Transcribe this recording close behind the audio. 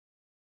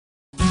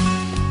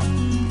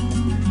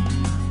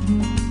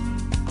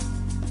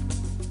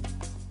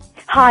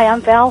Hi,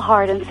 I'm Val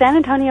Hart in San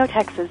Antonio,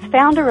 Texas,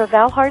 founder of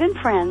Val Hart and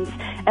Friends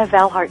at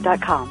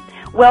valhart.com.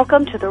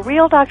 Welcome to the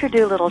Real Dr.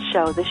 Doolittle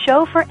Show, the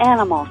show for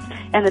animals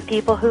and the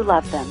people who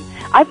love them.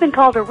 I've been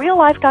called a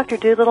real-life Dr.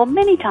 Doolittle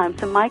many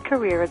times in my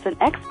career as an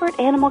expert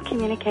animal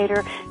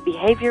communicator,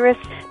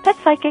 behaviorist, pet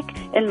psychic,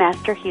 and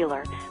master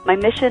healer. My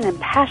mission and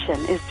passion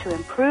is to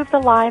improve the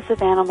lives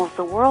of animals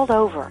the world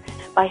over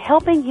by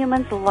helping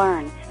humans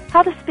learn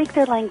how to speak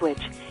their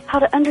language, how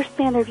to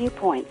understand their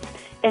viewpoints,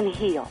 and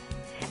heal.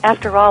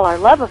 After all, our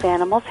love of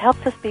animals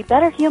helps us be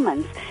better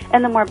humans,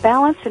 and the more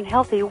balanced and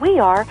healthy we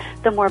are,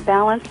 the more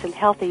balanced and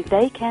healthy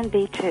they can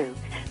be too.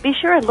 Be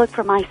sure and look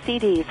for my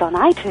CDs on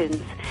iTunes.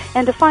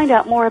 And to find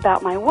out more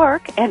about my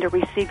work and to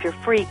receive your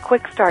free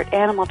Quick Start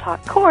Animal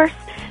Talk course,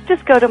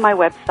 just go to my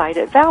website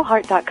at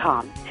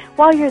valhart.com.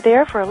 While you're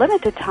there for a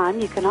limited time,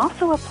 you can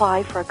also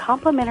apply for a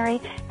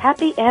complimentary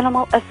Happy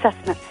Animal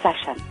Assessment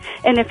session.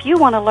 And if you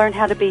want to learn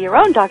how to be your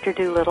own Dr.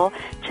 Doolittle,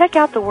 check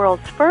out the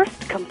world's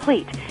first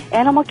complete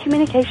Animal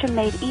Communication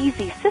Made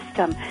Easy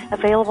system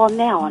available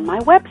now on my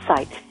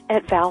website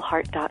at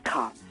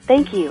valhart.com.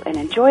 Thank you and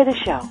enjoy the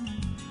show.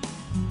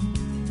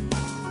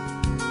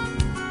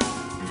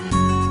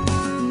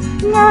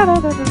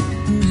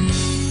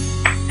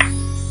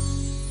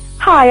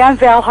 Hi, I'm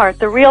Val Hart,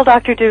 the Real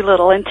Dr.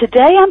 Doolittle, and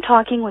today I'm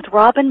talking with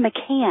Robynn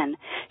McCann.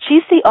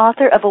 She's the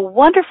author of a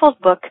wonderful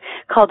book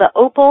called The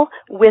Opal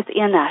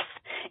Within Us.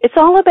 It's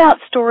all about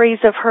stories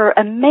of her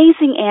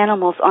amazing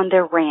animals on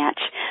their ranch.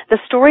 The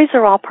stories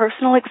are all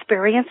personal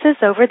experiences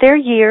over their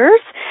years.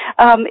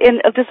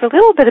 And there's a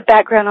little bit of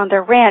background on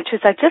their ranch.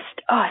 It's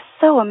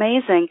so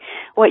amazing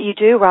what you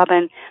do,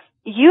 Robynn.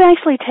 You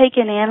actually take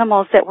in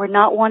animals that were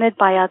not wanted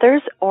by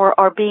others or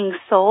are being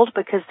sold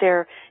because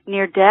they're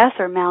near death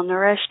or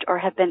malnourished or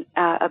have been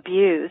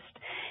abused.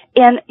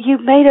 And you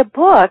made a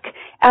book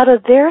out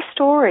of their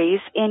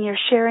stories, and you're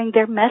sharing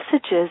their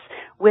messages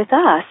with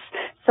us.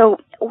 So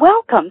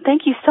welcome.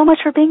 Thank you so much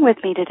for being with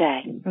me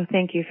today. Well,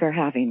 thank you for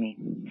having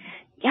me.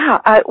 Yeah,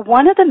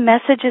 one of the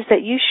messages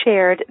that you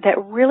shared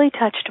that really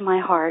touched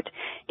my heart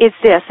is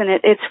this, and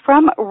it's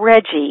from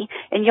Reggie,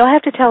 and you'll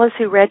have to tell us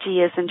who Reggie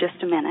is in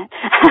just a minute.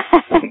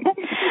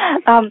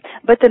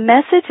 But the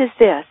message is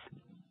this.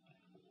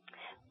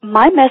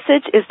 My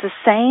message is the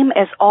same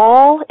as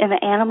all in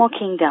the animal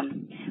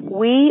kingdom.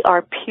 We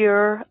are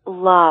pure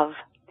love.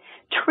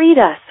 Treat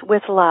us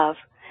with love.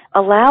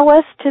 Allow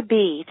us to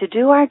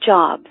do our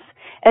jobs,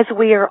 as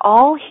we are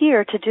all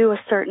here to do a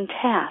certain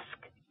task.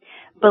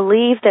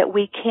 Believe that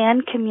we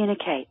can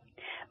communicate.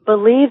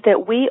 Believe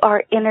that we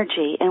are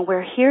energy and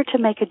we're here to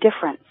make a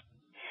difference.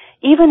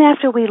 Even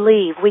after we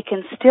leave, we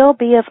can still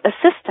be of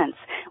assistance.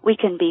 We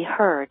can be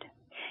heard.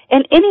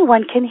 And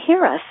anyone can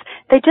hear us.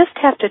 They just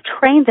have to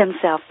train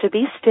themselves to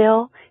be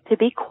still, to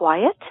be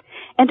quiet,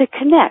 and to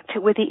connect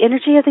with the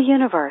energy of the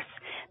universe.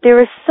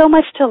 There is so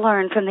much to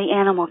learn from the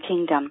animal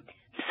kingdom.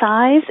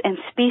 Size and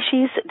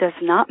species does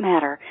not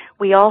matter.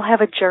 We all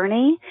have a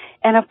journey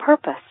and a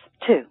purpose,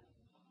 too.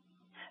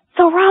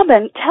 So,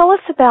 Robynn, tell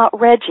us about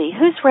Reggie.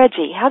 Who's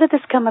Reggie? How did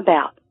this come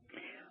about?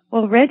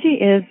 Well, Reggie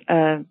is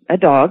a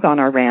dog on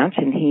our ranch,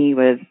 and he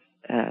was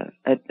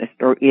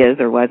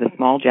was a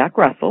small Jack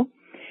Russell.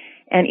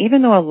 And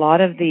even though a lot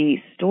of the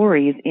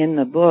stories in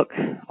the book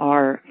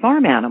are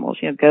farm animals,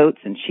 goats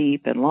and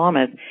sheep and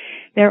llamas,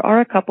 there are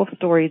a couple of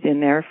stories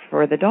in there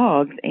for the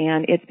dogs,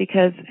 and it's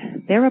because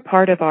they're a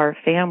part of our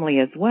family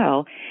as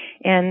well,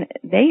 and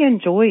they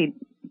enjoyed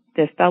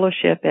the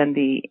fellowship and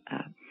the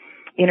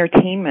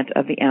entertainment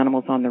of the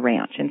animals on the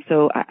ranch. And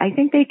so I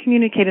think they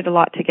communicated a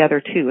lot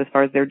together, too, as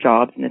far as their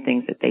jobs and the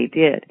things that they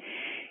did.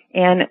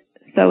 And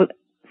so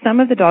some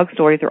of the dog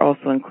stories are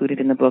also included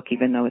in the book,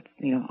 even though it's,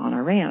 on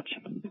our ranch.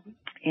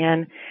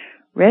 And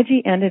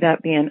Reggie ended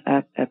up being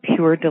a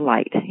pure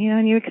delight.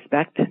 And you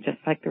expect, just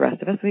like the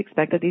rest of us, we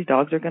expect that these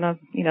dogs are going to,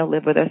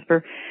 live with us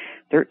for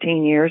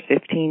 13 years,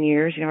 15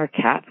 years. Our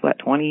cat's,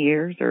 20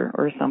 years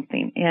or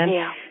something. And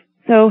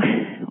so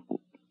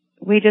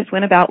we just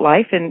went about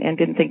life and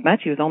didn't think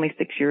much. He was only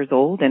 6 years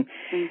old, and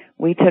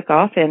we took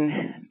off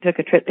and took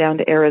a trip down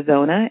to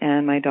Arizona,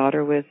 and my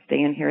daughter was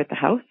staying here at the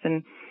house.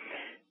 And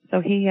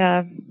so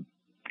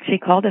she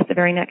called us the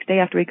very next day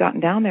after we'd gotten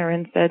down there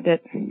and said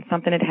that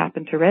something had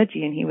happened to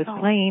Reggie, and he was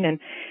playing, and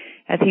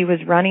as he was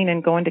running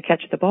and going to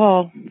catch the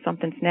ball,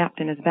 something snapped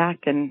in his back,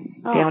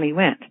 and down he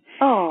went.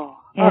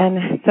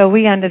 And so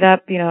we ended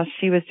up,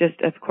 she was just,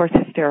 of course,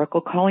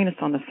 hysterical, calling us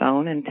on the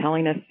phone and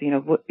telling us,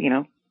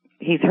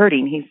 he's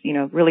hurting. He's,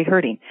 really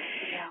hurting.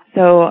 Yeah.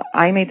 So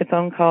I made the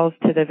phone calls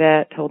to the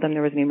vet, told them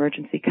there was an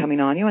emergency coming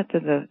on. Went to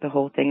the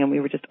whole thing, and we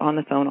were just on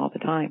the phone all the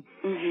time.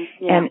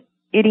 Mm-hmm. Yeah. And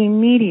it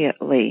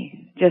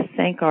immediately just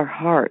sank our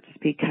hearts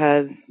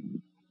because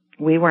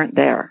we weren't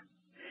there.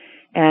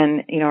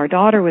 And, our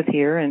daughter was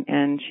here,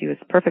 and she was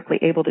perfectly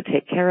able to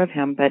take care of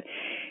him, but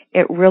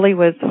it really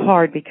was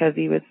hard because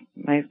he was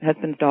my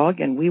husband's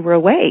dog, and we were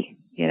away.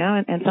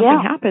 And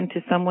something happened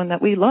to someone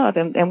that we love,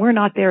 and we're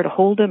not there to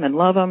hold him and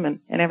love him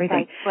and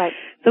everything. Right.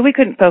 So we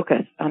couldn't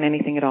focus on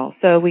anything at all.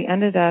 So we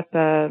ended up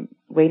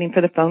waiting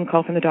for the phone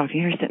call from the doctor.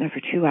 You're sitting there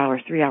for 2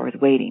 hours, 3 hours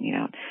waiting,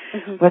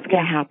 what's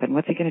going to happen?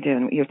 What's he going to do?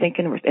 And you're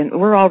thinking, and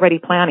we're already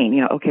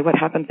planning, okay, what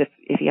happens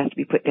if he has to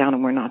be put down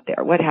and we're not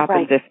there? What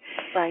happens if,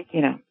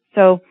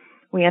 So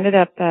we ended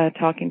up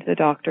talking to the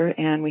doctor,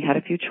 and we had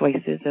a few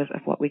choices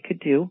of what we could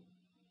do.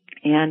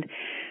 And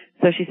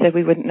so she said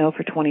we wouldn't know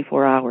for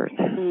 24 hours.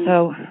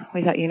 So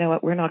we thought, you know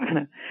what, we're not going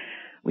to,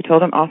 we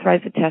told them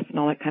authorize the test and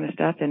all that kind of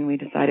stuff, and we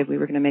decided we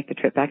were going to make the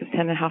trip back. It's a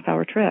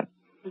 10-and-a-half-hour trip.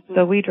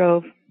 So we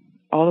drove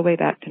all the way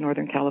back to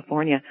Northern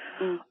California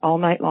all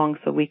night long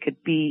so we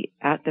could be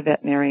at the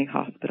veterinary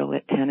hospital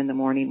at 10 in the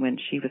morning when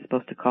she was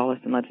supposed to call us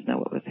and let us know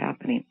what was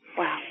happening.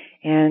 Wow.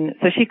 And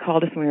so she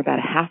called us when we were about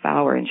a half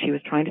hour, and she was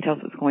trying to tell us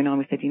what was going on.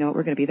 We said, we're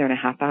going to be there in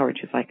a half hour. And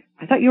she's like,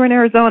 I thought you were in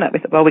Arizona. We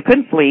said, well, we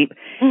couldn't sleep,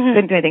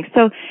 couldn't do anything.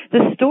 So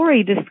the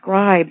story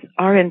describes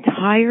our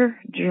entire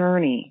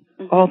journey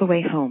all the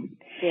way home.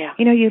 Yeah.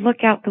 You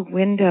look out the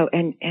window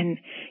and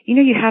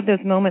you have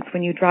those moments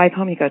when you drive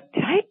home, you go,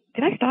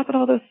 did I stop at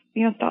all those,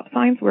 stop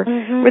signs? Were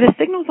the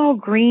signals all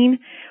green?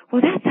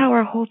 Well, that's how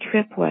our whole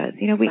trip was.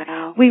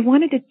 We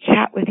wanted to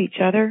chat with each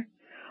other,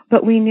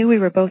 but we knew we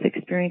were both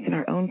experiencing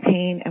our own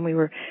pain, and we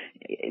were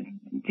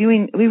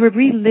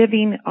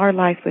reliving our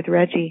life with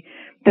Reggie,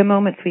 the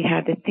moments we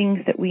had, the things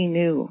that we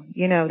knew,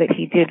 that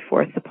he did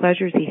for us, the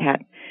pleasures he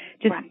had,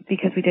 just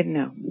because we didn't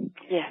know.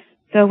 Yes.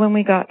 So when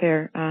we got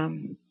there,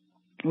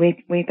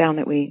 we found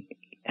that we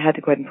had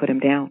to go ahead and put him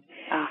down.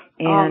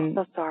 I'm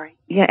so sorry.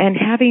 Yeah, and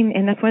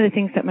that's one of the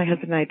things that my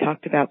husband and I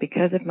talked about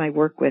because of my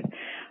work with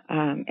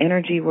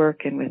energy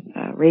work and with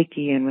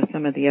Reiki and with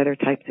some of the other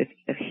types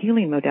of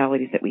healing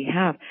modalities that we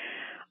have.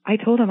 I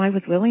told him I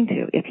was willing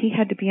to. If he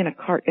had to be in a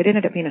cart, it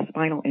ended up being a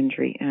spinal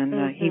injury,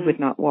 and he would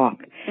not walk.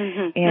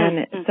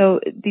 And so,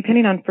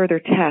 depending on further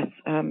tests,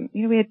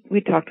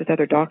 we talked with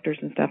other doctors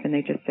and stuff, and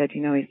they just said,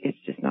 it's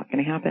just not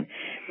going to happen.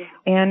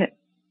 Yeah. And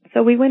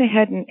so we went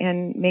ahead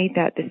and made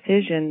that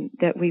decision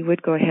that we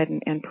would go ahead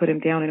and put him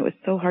down. And it was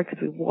so hard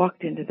because we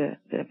walked into the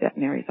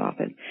veterinary's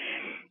office,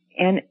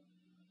 and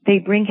they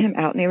bring him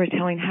out, and they were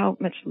telling how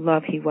much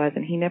love he was,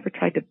 and he never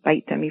tried to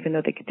bite them, even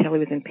though they could tell he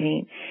was in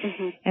pain.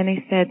 And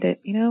they said that,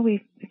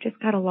 we've just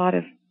got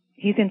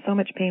he's in so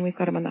much pain, we've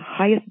got him on the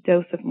highest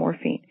dose of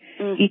morphine,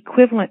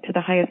 equivalent to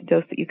the highest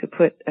dose that you could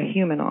put a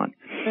human on,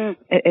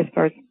 as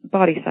far as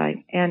body size.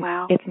 And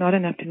it's not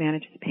enough to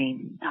manage his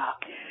pain.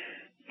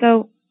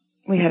 So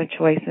we had a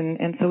choice,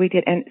 and so we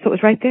did. And so it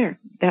was right there,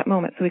 that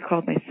moment. So we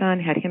called my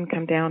son, had him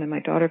come down, and my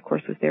daughter, of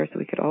course, was there so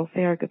we could all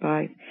say our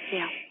goodbyes.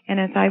 Yeah. And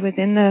as I was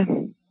in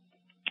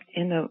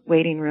the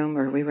waiting room,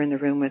 or we were in the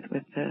room with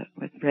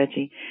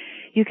Reggie,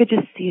 you could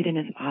just see it in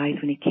his eyes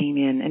when he came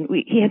in. And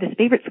he had his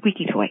favorite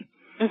squeaky toy.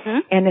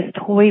 And this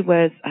toy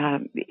was,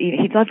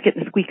 he loved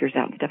getting the squeakers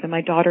out and stuff, and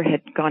my daughter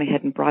had gone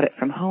ahead and brought it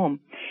from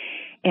home.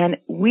 And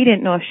we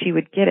didn't know if she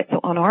would get it. So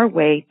on our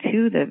way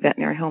to the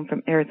veterinary home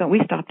from Arizona,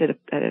 we stopped at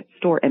a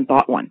store and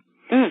bought one.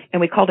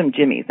 And we called him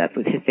Jimmy's. That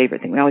was his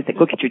favorite thing. We always said,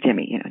 go get your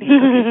Jimmy.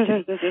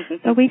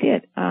 So we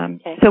did.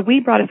 So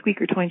we brought a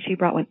squeaker toy, and she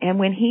brought one. And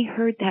when he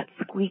heard that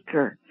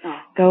squeaker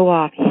go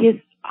off, his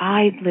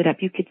eyes lit up.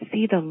 You could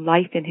see the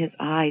life in his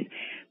eyes.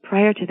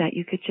 Prior to that,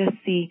 you could just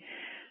see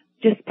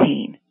just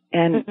pain.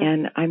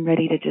 And I'm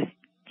ready to just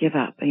give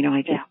up.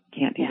 I just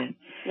can't do this.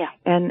 Yeah.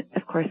 And,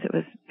 of course, it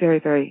was very,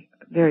 very,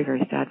 very,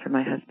 very sad for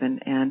my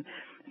husband. And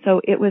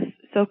so it was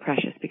so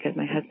precious because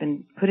my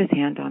husband put his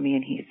hand on me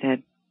and he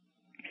said,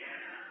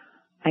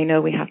 I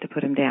know we have to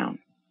put him down.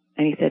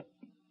 And he said,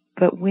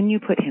 but when you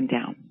put him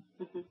down,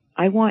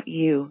 I want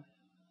you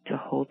to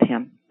hold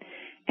him.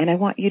 And I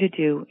want you to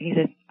do, he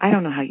says, I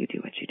don't know how you do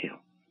what you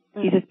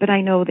do. He says, but I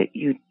know that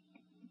you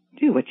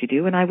do what you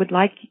do. And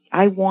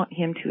I want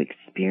him to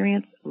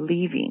experience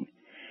leaving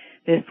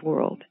this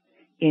world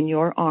in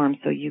your arms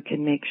so you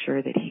can make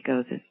sure that he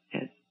goes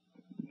as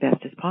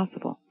best as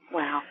possible.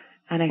 Wow.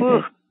 And I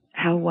said,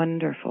 how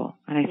wonderful.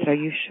 And I said, are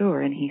you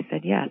sure? And he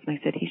said, yes. And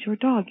I said, he's your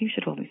dog. You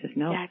should hold him. He says,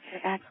 no.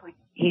 Exactly.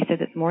 He says,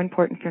 it's more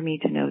important for me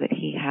to know that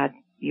he had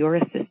your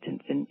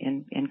assistance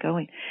in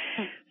going.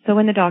 So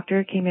when the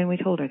doctor came in, we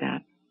told her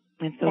that.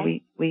 And so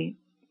we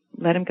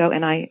let him go.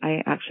 And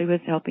I actually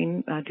was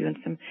helping, doing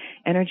some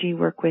energy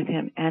work with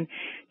him. And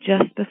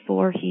just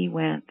before he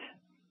went,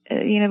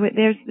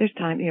 there's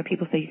time,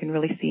 people say you can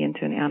really see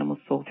into an animal's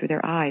soul through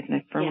their eyes, and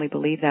I firmly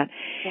believe that.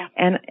 Yeah.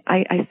 And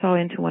I saw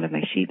into one of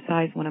my sheep's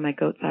eyes, one of my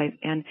goat's eyes,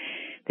 and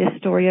this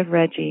story of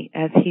Reggie,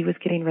 as he was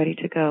getting ready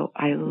to go,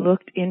 I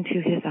looked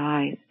into his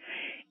eyes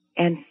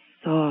and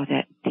saw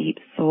that deep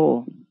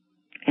soul.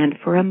 And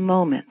for a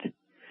moment,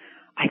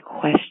 I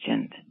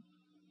questioned,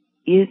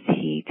 is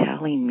he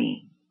telling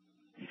me,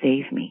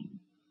 save me,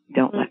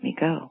 don't let me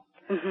go?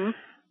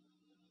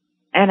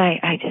 And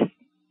I just,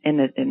 and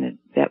the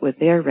vet was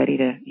there ready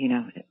to,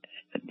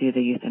 do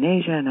the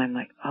euthanasia, and I'm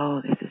like,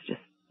 oh, this is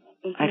just,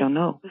 I don't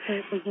know.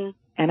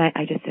 And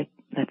I just said,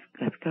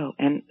 let's go.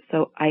 And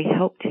so I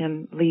helped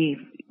him leave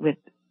with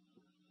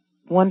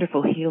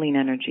wonderful healing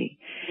energy,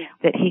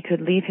 that he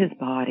could leave his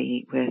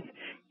body with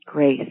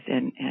grace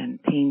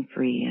and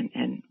pain-free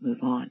and move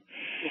on.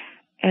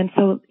 And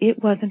so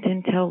it wasn't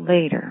until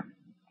later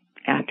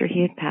after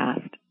he had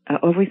passed,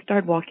 we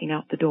started walking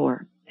out the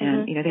door.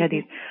 And, they had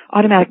these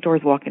automatic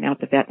doors walking out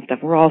the vet and stuff.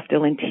 We're all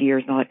still in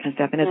tears and all that kind of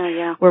stuff. And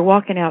as we're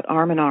walking out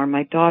arm in arm,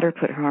 my daughter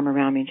put her arm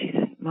around me and she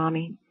says,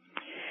 Mommy,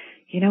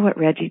 you know what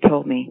Reggie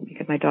told me?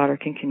 Because my daughter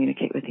can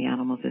communicate with the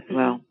animals as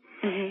well.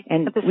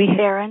 And this is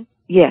Erin?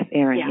 Yes,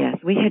 Erin, yes.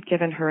 We had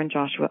given her and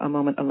Joshua a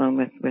moment alone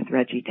with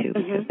Reggie, too,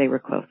 because they were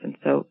close. And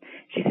so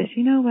she says,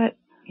 you know what,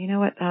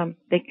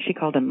 she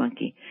called him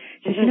Monkey.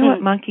 She says, you know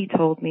what Monkey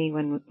told me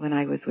when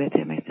I was with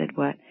him? I said,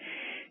 what?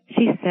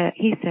 He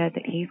said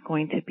that he's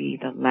going to be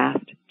the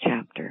last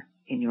chapter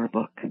in your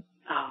book.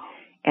 Oh.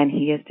 And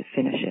he is to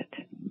finish it.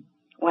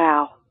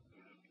 Wow.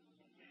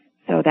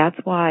 So that's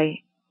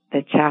why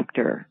the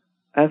chapter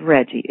of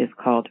Reggie is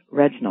called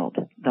Reginald,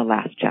 the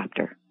Last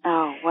Chapter.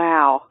 Oh,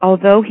 wow.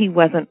 Although he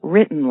wasn't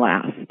written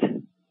last,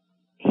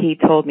 he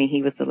told me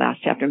he was the last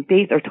chapter,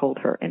 or told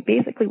her. And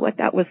basically what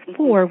that was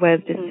for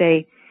was to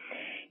say,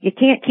 you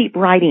can't keep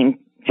writing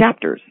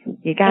chapters.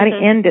 You got to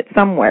end it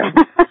somewhere.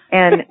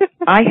 And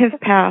I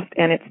have passed,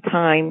 and it's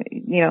time.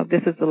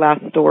 This is the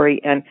last story,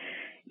 and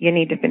you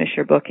need to finish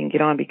your book and get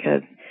on,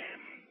 because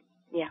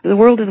the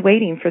world is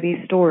waiting for these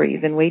stories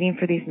and waiting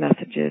for these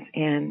messages.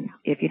 And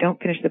if you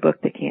don't finish the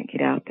book, they can't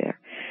get out there.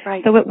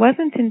 Right. So it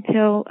wasn't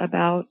until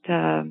about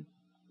a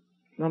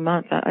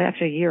month,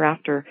 actually a year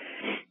after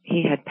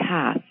he had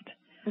passed,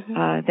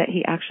 that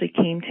he actually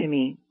came to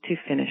me to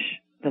finish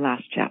the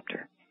last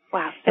chapter.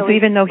 Wow. So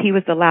even though he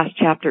was the last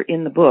chapter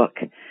in the book,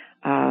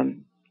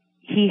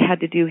 he had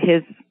to do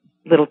his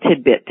little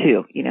tidbit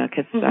too,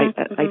 because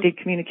I did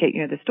communicate,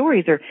 the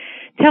stories are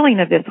telling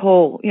of this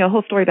whole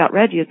story about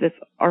Reggie is this,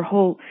 our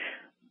whole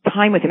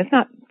time with him. It's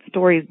not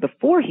stories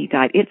before he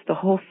died. It's the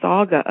whole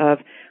saga of,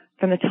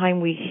 from the time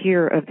we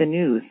hear of the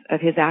news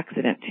of his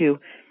accident to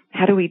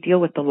how do we deal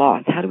with the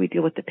loss? How do we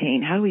deal with the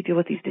pain? How do we deal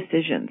with these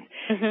decisions,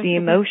 the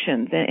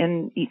emotions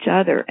and each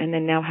other? And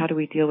then now how do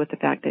we deal with the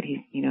fact that he's,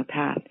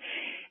 passed?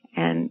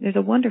 And there's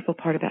a wonderful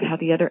part about how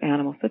the other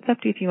animals, so it's up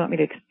to you if you want me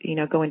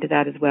to, go into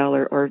that as well,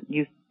 or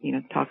you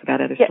talk about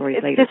other stories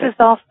later. This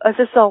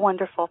is all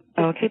wonderful.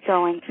 Just keep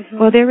going.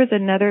 Well, there was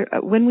another,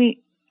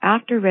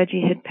 after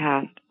Reggie had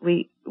passed,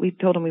 we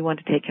told him we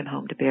wanted to take him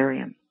home to bury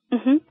him.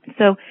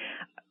 So,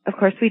 of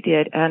course we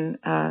did, and,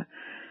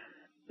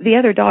 the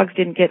other dogs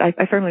didn't get,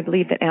 I firmly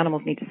believe that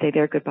animals need to say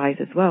their goodbyes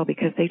as well,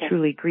 because they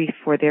truly grieve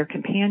for their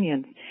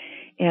companions.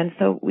 And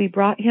so we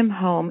brought him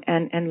home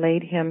and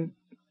laid him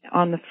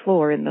on the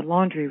floor in the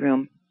laundry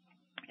room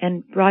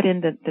and brought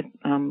in the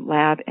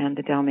lab and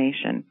the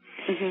Dalmatian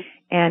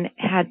and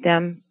had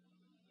them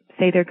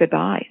say their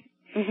goodbyes.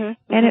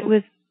 And it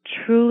was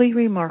truly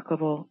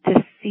remarkable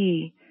to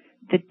see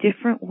the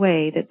different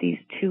way that these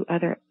two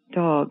other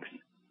dogs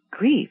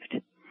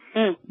grieved.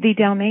 The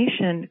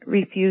Dalmatian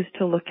refused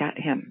to look at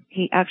him.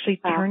 He actually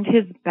turned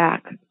his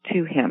back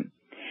to him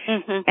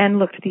and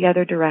looked the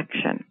other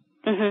direction.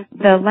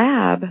 The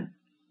lab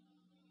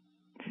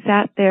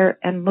sat there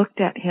and looked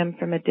at him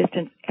from a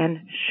distance and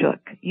shook.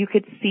 You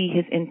could see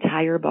his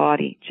entire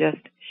body just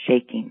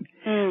shaking.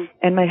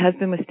 And my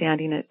husband was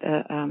standing at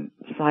the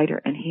slider,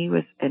 and he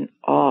was in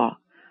awe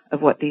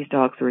of what these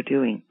dogs were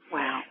doing.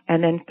 Wow.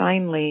 And then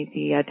finally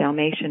the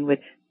Dalmatian would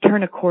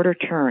turn a quarter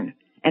turn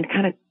and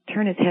kind of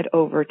turn his head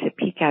over to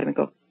peek at him and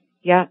go,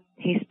 yeah,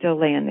 he's still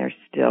laying there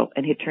still.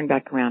 And he'd turn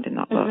back around and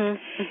not look.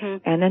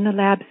 And then the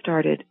lab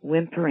started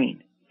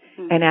whimpering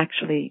and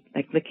actually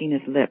like licking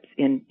his lips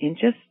in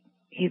just,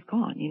 he's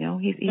gone,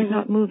 he's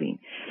not moving.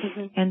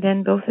 And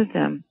then both of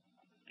them,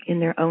 in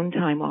their own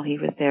time while he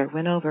was there,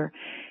 went over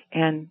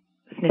and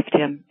sniffed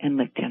him and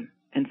licked him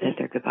and said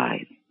their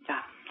goodbyes.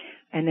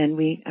 And then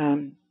we,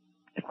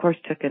 of course,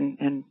 took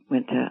and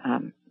went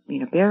to,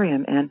 bury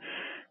him. And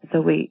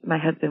so my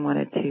husband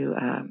wanted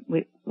to,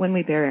 when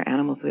we bury our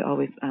animals, we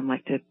always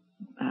like to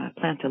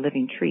plant a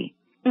living tree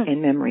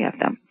in memory of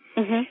them.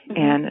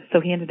 And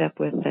so he ended up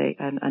with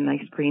a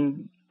nice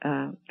green,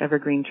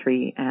 evergreen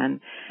tree.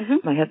 And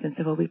my husband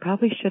said, well, we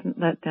probably shouldn't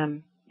let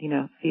them,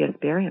 see us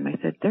bury him. I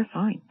said, they're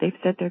fine. They've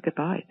said their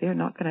goodbyes. They're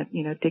not going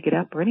to, dig it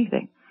up or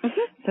anything.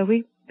 So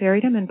we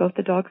buried him, and both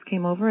the dogs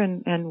came over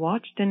and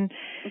watched, and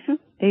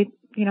they,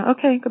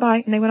 okay,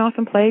 goodbye. And they went off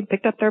and played,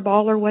 picked up their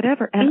ball or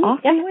whatever, and off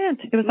they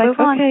went. It was like,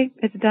 okay,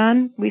 it's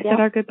done. We said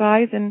our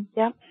goodbyes, and,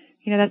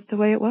 that's the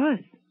way it was.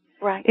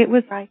 Right. It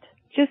was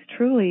just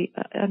truly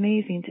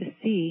amazing to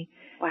see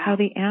how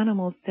the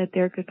animals said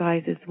their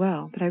goodbyes as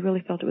well. But I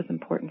really felt it was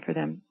important for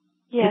them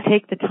to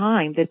take the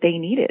time that they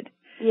needed.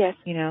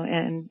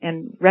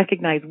 And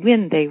recognize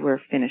when they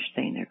were finished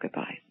saying their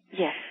goodbyes.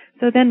 Yes.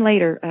 So then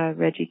later,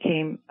 Reggie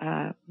came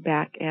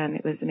back, and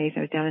it was amazing.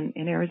 I was down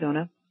in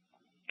Arizona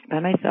by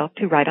myself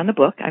to write on the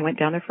book. I went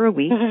down there for a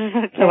week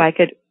so I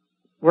could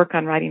work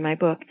on writing my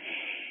book.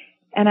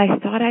 And I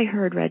thought I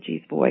heard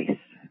Reggie's voice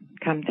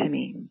come to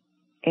me.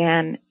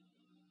 And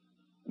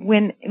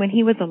when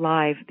he was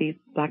alive, these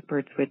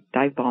blackbirds would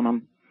dive bomb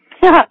him.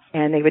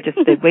 And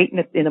they'd wait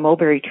in the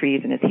mulberry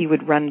trees, and as he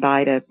would run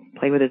by to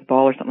play with his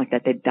ball or something like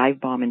that, they'd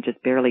dive bomb and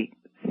just barely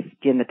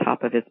skin the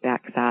top of his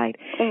backside.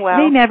 Wow.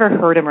 They never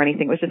hurt him or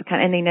anything. It was just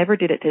and they never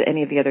did it to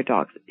any of the other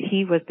dogs.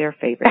 He was their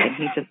favorite, and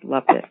he just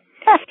loved it.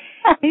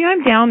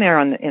 I'm down there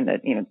in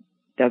the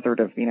desert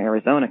of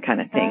Arizona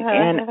kind of thing,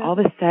 and all of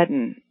a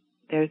sudden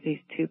there's these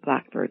two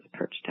blackbirds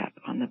perched up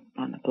on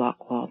the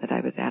block wall that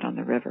I was at on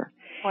the river.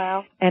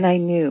 Wow. And I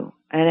knew,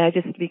 and I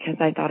just, because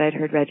I thought I'd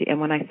heard Reggie,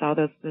 and when I saw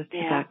those two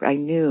blackbirds, I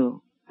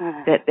knew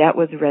that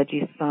was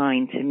Reggie's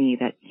sign to me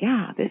that,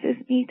 this is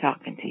me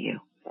talking to you.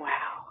 Wow.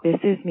 This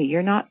is me.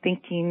 You're not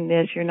thinking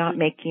this. You're not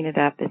making it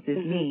up. This is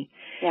me.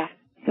 Yeah.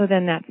 So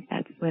then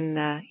that's when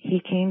he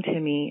came to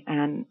me,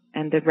 and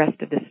the rest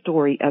of the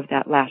story of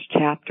that last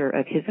chapter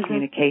of his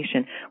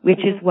communication, which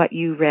is what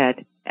you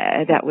read.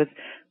 That was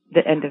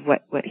the end of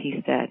what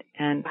he said.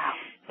 And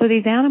so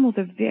these animals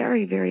are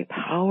very, very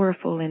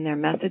powerful in their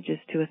messages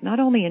to us, not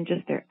only in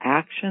just their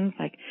actions,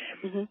 like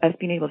us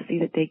being able to see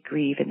that they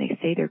grieve and they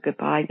say their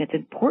goodbyes. And it's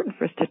important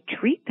for us to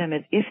treat them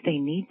as if they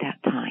need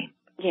that time.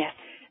 Yes.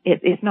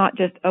 It's not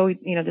just,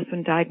 this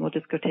one died and we'll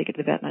just go take it to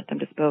the vet and let them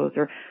dispose,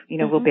 or,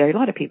 we'll bury. A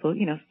lot of people,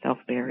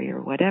 self-bury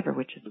or whatever,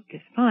 which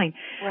is fine.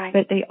 Right.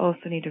 But they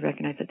also need to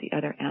recognize that the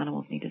other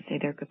animals need to say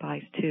their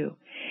goodbyes too.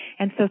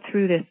 And so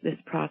through this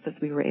process,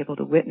 we were able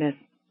to witness,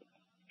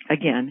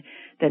 again,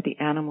 that the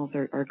animals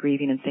are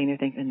grieving and saying their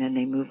things and then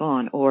they move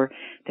on, or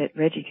that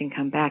Reggie can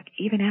come back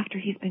even after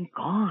he's been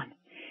gone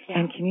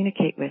and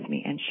communicate with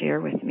me and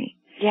share with me.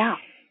 Yeah.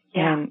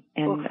 And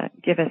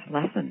give us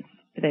lessons.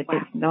 That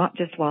it's not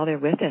just while they're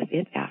with us,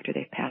 it's after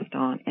they've passed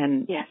on.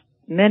 And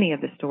many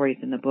of the stories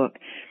in the book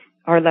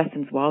are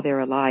lessons while they're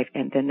alive,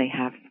 and then they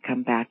have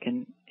come back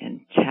and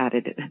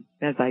chatted,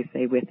 as I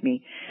say, with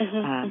me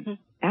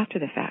after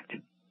the fact.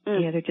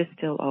 They're just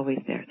still always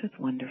there. So it's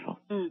wonderful.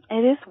 It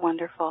is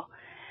wonderful.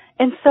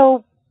 And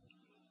so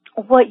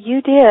what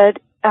you did,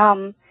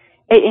 and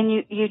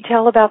you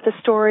tell about the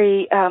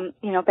story,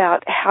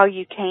 about how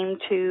you came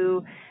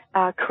to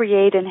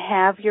create and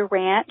have your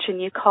ranch,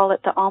 and you call it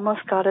the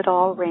Almost Got It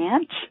All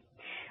Ranch,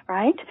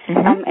 right?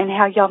 And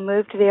how y'all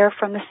moved there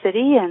from the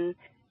city, and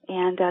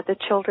the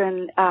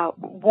children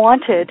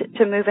wanted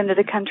to move into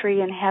the country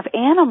and have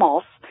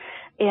animals.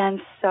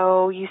 And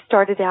so you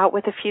started out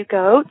with a few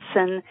goats,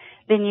 and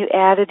then you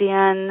added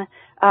in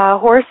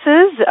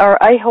horses, or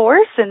a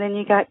horse, and then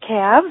you got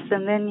calves,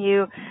 and then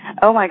you,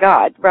 oh my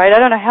God, right? I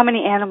don't know how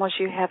many animals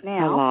you have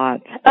now. A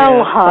lot. A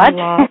lot.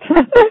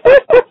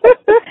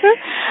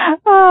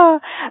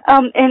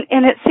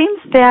 And it seems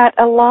that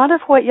a lot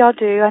of what y'all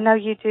do, I know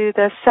you do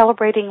the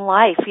celebrating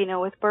life,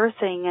 with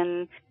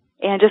birthing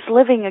and just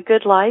living a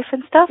good life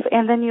and stuff,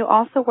 and then you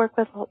also work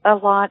with a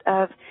lot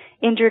of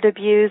injured,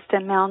 abused,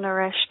 and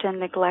malnourished and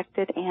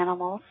neglected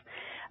animals.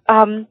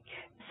 How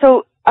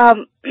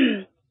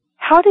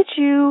did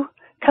you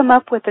come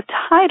up with the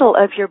title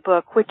of your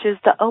book, which is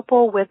The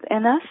Opal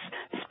Within Us,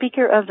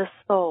 Speaker of the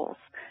Souls,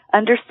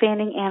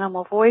 Understanding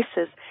Animal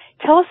Voices?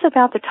 Tell us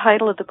about the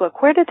title of the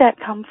book. Where did that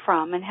come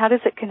from, and how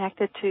does it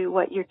connect it to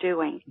what you're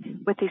doing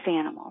with these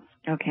animals?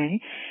 Okay.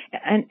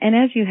 And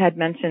as you had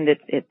mentioned,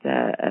 it's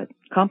a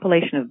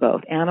compilation of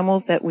both.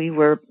 Animals that we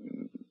were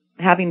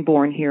having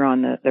born here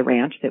on the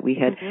ranch that we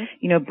had,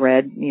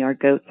 bred, our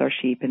goats, our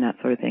sheep, and that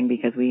sort of thing,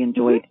 because we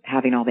enjoyed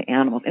having all the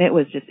animals. And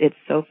it's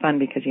so fun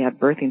because you have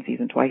birthing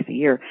season twice a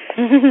year.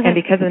 And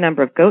because of the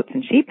number of goats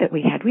and sheep that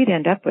we had, we'd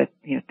end up with,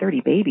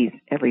 30 babies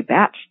every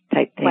batch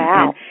type thing.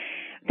 Wow. And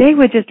they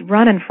would just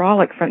run and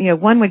frolic from,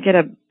 one would get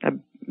a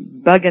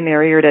bug in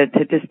their ear to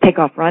just take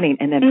off running,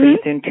 and then pretty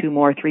soon 2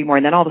 more, 3 more,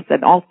 and then all of a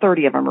sudden all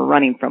 30 of them are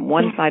running from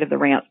one side of the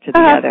ranch to the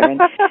other.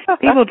 And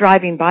people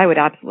driving by would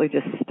absolutely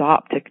just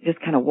stop to just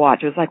kind of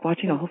watch. It was like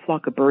watching a whole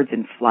flock of birds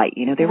in flight.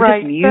 They were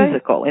just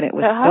musical, and it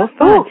was so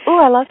fun. Oh,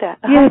 I love that.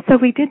 Yeah, so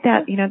we did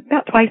that,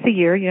 about twice a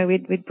year.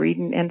 We'd breed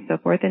and so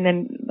forth. And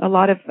then a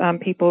lot of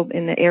people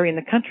in the area in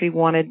the country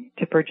wanted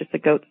to purchase the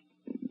goats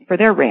for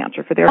their ranch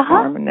or for their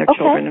farm and their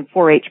children and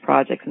 4-H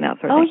projects and that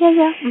sort of thing. Oh,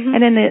 yeah.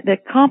 And then the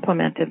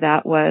complement of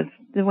that was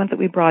the ones that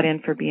we brought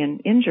in for being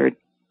injured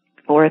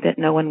or that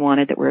no one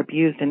wanted, that were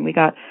abused. And we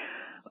got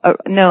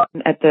known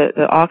at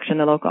the auction,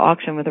 the local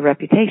auction, with a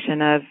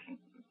reputation of,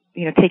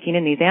 taking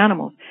in these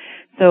animals.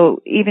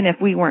 So even if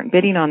we weren't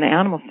bidding on the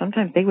animals,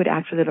 sometimes they would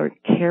actually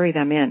carry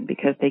them in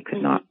because they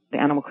could not, the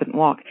animal couldn't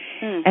walk.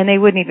 And they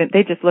wouldn't even,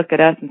 they just look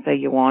at us and say,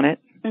 you want it?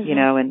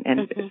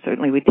 And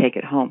certainly we'd take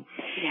it home.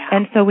 Yeah.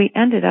 And so we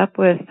ended up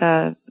with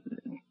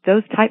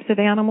those types of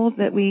animals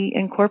that we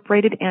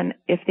incorporated, and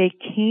if they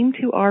came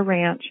to our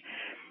ranch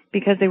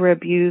because they were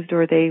abused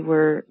or they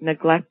were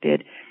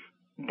neglected,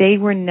 they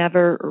were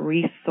never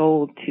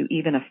resold to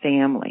even a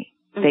family.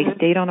 They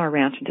stayed on our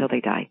ranch until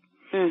they died.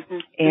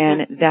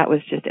 And that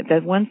was just it.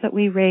 The ones that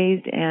we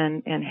raised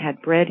and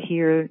had bred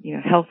here,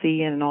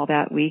 healthy and all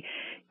that, we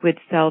would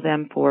sell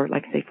them for,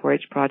 like, say,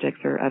 4-H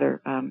projects or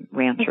other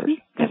ranchers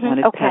that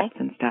wanted pets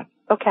and stuff.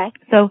 Okay.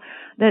 So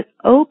that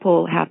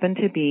Opal happened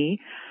to be,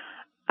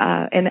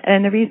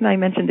 and the reason I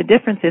mentioned the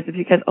differences is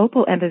because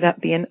Opal ended up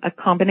being a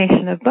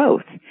combination of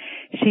both.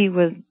 She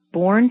was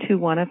born to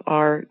one of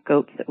our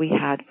goats that we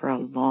had for a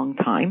long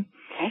time,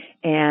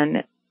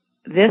 and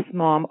this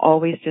mom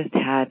always just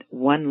had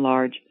one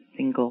large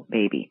single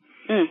baby.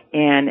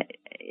 And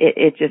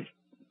it just,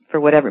 for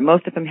whatever,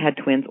 most of them had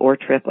twins or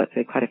triplets. We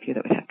had quite a few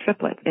that would have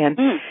triplets. And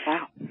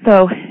wow.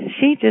 So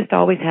she just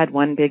always had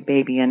one big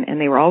baby, and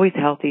they were always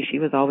healthy. She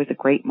was always a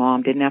great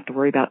mom, didn't have to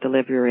worry about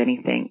delivery or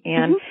anything.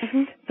 And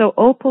so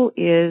Opal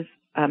is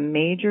a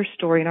major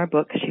story in our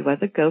book because she was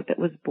a goat that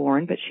was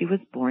born, but she was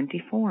born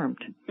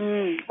deformed.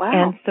 Wow.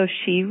 And so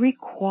she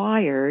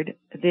required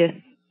this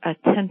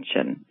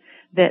attention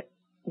that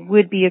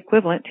would be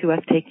equivalent to us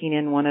taking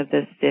in one of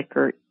the sick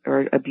or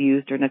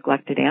abused or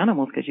neglected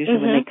animals, because usually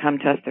when they come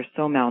to us, they're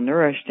so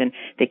malnourished and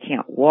they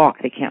can't walk,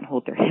 they can't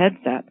hold their heads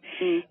up.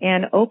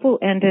 And Opal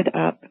ended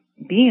up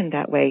being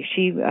that way.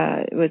 She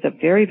it was a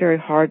very, very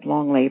hard,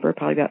 long labor,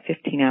 probably about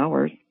 15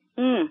 hours,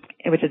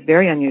 which is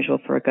very unusual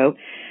for a goat.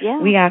 Yeah.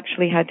 We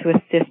actually had to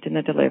assist in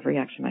the delivery.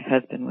 Actually, my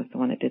husband was the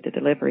one that did the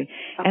delivery.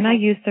 Okay. And I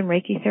used some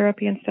Reiki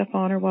therapy and stuff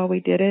on her while we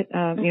did it.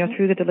 You know,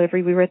 through the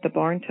delivery, we were at the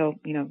barn till,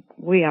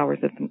 wee hours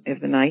of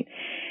the night.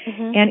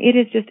 And it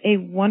is just a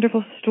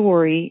wonderful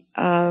story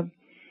of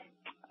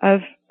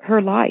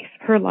her life.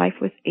 Her life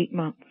was 8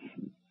 months.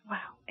 Wow.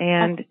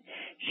 And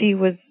she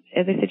was,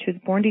 as I said, she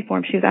was born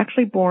deformed. She was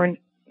actually born,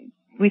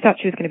 we thought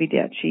she was going to be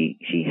dead.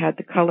 She had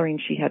the coloring,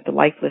 she had the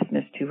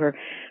lifelessness to her.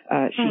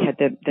 She had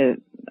the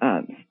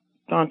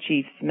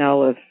staunchy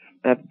smell of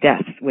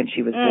death when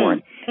she was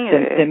born.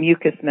 The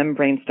mucous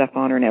membrane stuff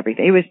on her and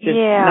everything. It was just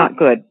not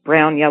good.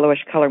 Brown,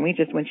 yellowish color. And we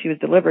just, when she was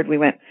delivered, we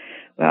went,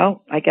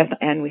 well, I guess,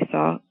 and we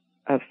saw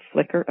a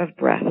flicker of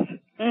breath.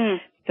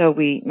 So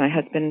my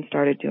husband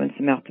started doing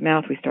some mouth to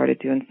mouth. We started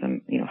doing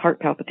some, heart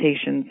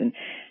palpitations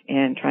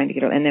and trying to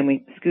get her, and then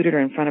we scooted her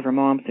in front of her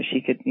mom so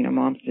she could,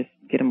 moms just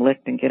get them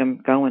licked and get them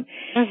going.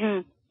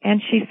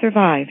 And she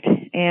survived,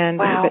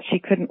 but she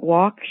couldn't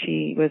walk.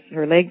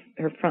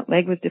 Her front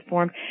leg was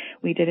deformed.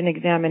 We did an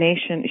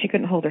examination. She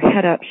couldn't hold her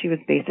head up. She was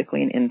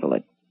basically an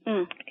invalid.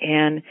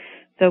 And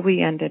so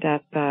we ended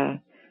up,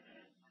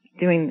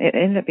 it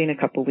ended up being a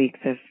couple weeks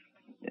of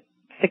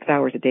 6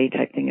 hours a day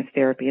type thing of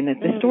therapy. And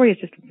the story is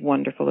just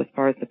wonderful as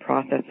far as the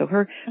process. So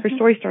her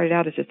story started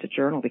out as just a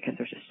journal because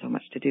there's just so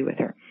much to do with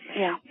her.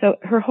 Yeah. So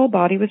her whole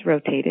body was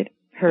rotated.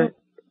 Her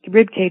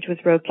rib cage was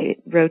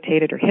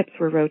rotated. Her hips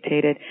were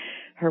rotated.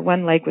 Her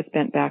one leg was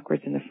bent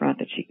backwards in the front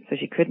so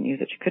she couldn't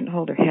use it. She couldn't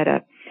hold her head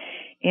up.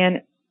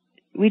 And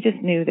we just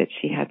knew that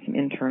she had some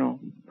internal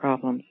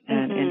problems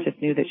and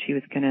just knew that she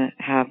was going to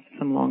have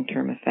some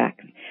long-term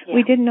effects. Yeah.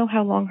 We didn't know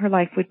how long her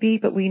life would be,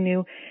 but we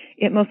knew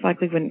it most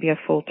likely wouldn't be a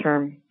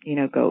full-term,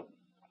 goat,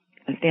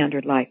 a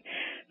standard life.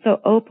 So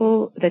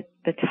Opal,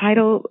 the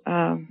title,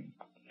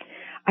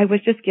 I was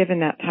just given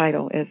that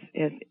title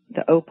is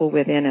the Opal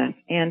within us.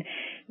 And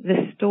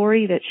the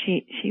story that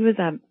she was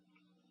an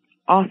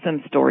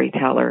awesome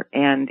storyteller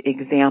and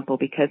example,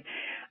 because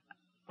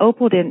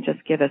Opal didn't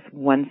just give us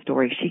one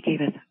story. She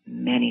gave us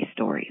many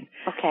stories.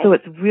 Okay. So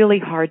it's really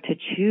hard to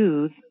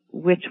choose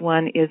which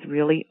one is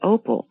really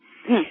Opal.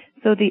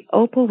 So the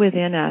Opal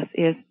within us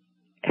is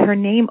her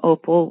name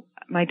Opal.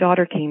 My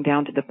daughter came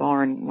down to the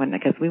barn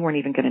because we weren't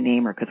even going to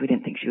name her because we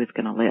didn't think she was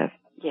going to live.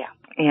 Yeah.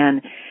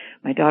 And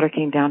my daughter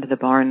came down to the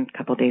barn a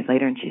couple of days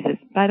later and she says,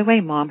 by the way,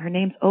 Mom, her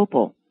name's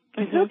Opal.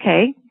 I said,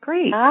 okay,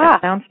 great.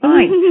 That sounds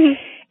fine.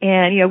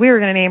 And, we were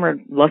going to name her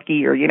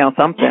Lucky or,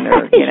 something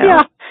or,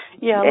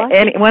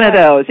 any one of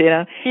those,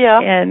 Yeah.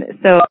 And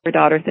so her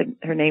daughter said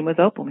her name was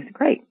Opal. We said,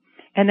 great.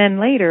 And then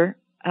later,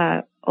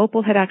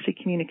 Opal had actually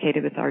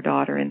communicated with our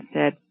daughter and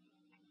said,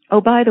 oh,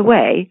 by the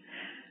way,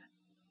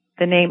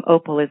 the name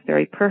Opal is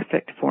very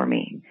perfect for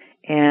me.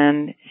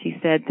 And she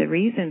said the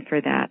reason for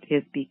that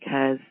is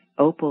because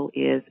opal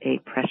is a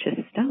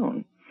precious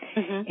stone.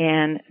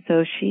 And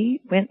so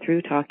she went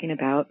through talking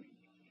about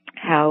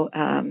how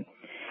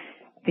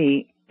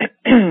the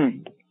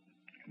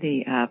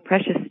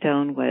precious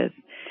stone was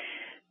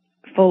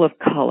full of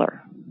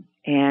color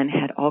and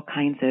had all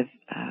kinds of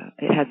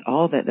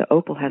the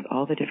opal has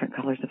all the different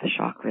colors of the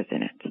chakras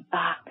in it.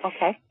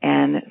 Okay.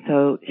 And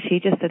so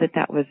she just said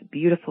that was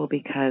beautiful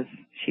because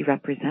she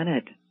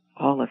represented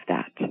all of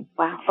that.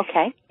 Wow.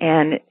 Okay.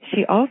 And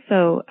she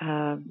also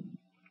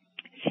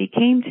she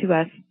came to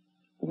us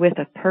with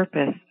a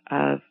purpose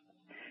of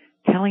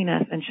telling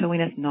us and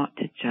showing us not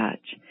to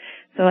judge.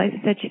 So as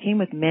I said, she came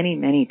with many,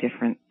 many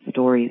different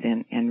stories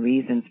and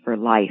reasons for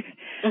life.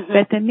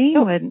 But the main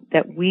one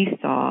that we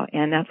saw,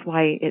 and that's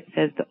why it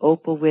says the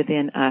opal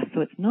within us,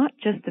 so it's not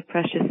just the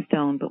precious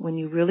stone, but when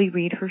you really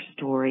read her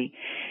story,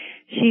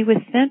 she was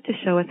sent to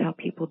show us how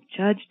people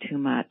judge too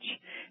much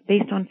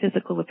based on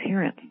physical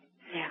appearance.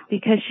 Yeah.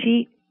 Because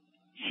she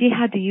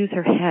had to use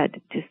her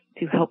head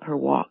to help her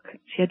walk.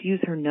 She had to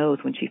use her nose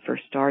when she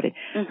first started.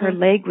 Her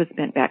leg was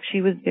bent back.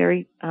 She was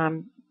very,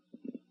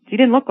 she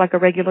didn't look like a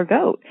regular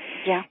goat.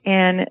 Yeah.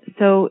 And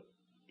so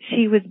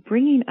she was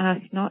bringing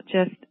us not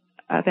just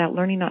about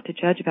learning not to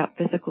judge about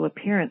physical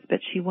appearance, but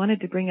she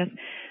wanted to bring us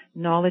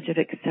knowledge of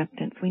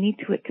acceptance. We need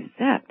to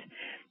accept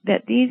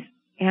that these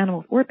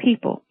animals, or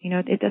people,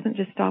 it doesn't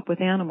just stop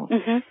with animals,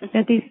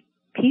 that these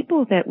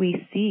people that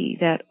we see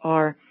that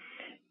are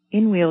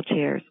in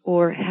wheelchairs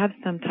or have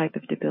some type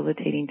of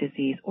debilitating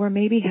disease or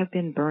maybe have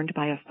been burned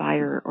by a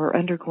fire or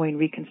undergoing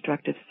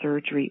reconstructive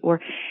surgery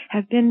or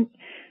have been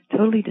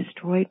totally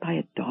destroyed by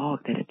a dog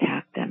that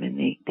attacked them and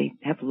they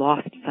have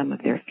lost some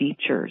of their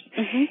features.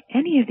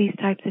 Any of these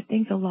types of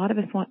things, a lot of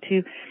us want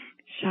to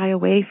shy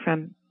away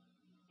from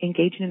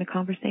engaging in a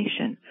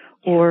conversation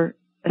or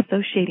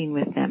associating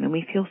with them, and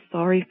we feel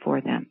sorry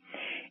for them.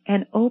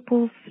 And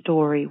Opal's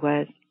story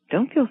was,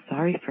 don't feel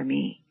sorry for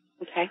me.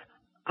 Okay.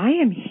 I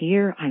am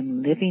here.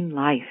 I'm living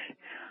life.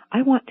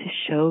 I want to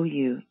show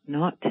you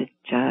not to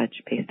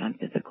judge based on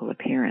physical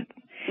appearance.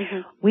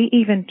 We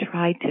even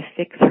tried to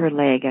fix her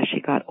leg as she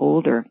got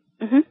older.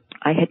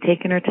 I had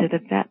taken her to the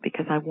vet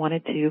because I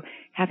wanted to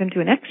have him do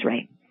an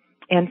x-ray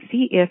and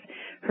see if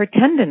her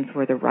tendons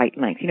were the right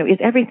length. You know, is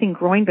everything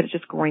growing, but it's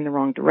just growing the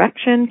wrong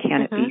direction?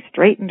 Can it be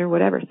straightened or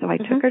whatever? So I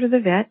took her to the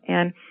vet,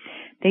 and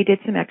they did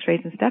some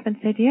x-rays and stuff and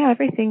said, yeah,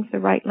 everything's the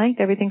right length.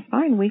 Everything's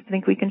fine. We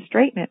think we can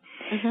straighten it.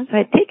 So I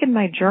had taken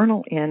my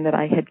journal in that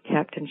I had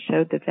kept and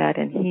showed the vet,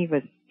 and he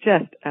was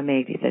just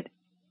amazed. He said,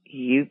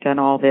 you've done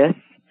all this?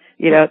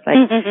 You know, it's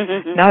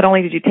like, not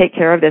only did you take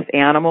care of this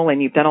animal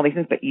and you've done all these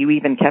things, but you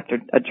even kept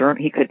a journal.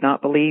 He could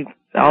not believe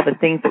all the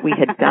things that we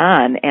had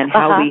done and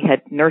how we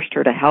had nursed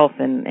her to health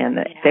and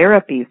the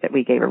therapies that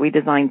we gave her. We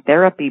designed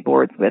therapy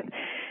boards with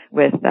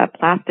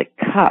plastic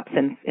cups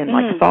and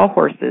like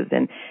sawhorses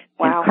and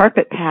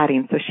carpet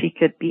padding so she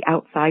could be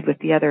outside with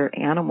the other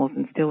animals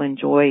and still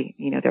enjoy,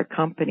 you know, their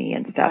company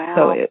and stuff.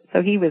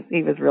 So he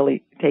was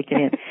really taken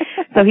in.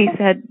 So he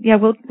said, yeah,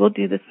 we'll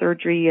do the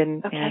surgery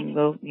and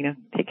we'll, you know,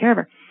 take care of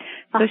her.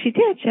 So she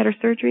did. She had her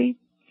surgery,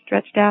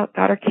 stretched out,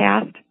 got her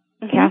cast.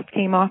 Cast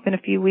came off in a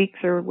few weeks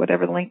or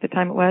whatever the length of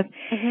time it was.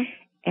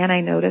 And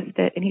I noticed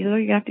that, and he said, oh,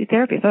 you're going to have to do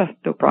therapy. I said, oh,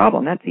 no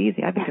problem. That's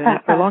easy. I've been doing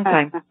that for a long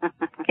time.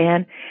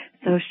 And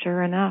so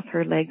sure enough,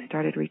 her legs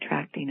started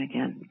retracting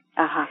again.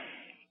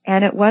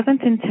 And it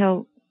wasn't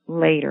until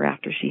later,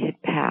 after she had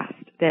passed,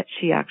 that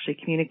she actually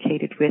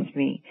communicated with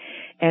me.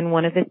 And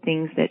one of the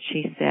things that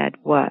she said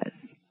was,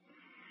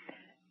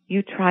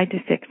 you tried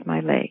to fix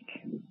my leg.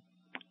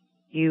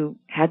 You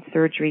had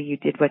surgery. You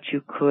did what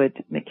you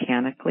could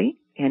mechanically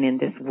and in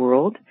this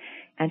world.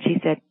 And she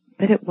said,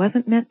 but it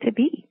wasn't meant to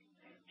be.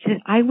 She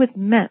said, I was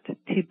meant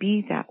to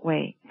be that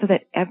way so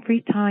that every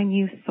time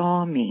you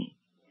saw me,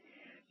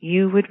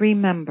 you would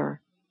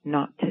remember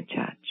not to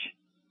judge.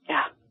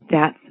 Yeah.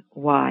 That's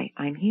why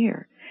I'm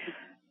here.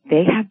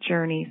 They have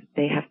journeys.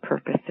 They have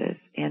purposes.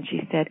 And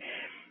she said,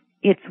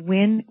 it's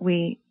when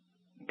we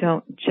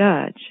don't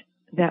judge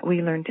that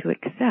we learn to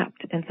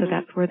accept. And so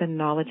that's where the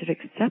knowledge of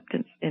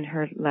acceptance in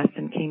her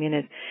lesson came in,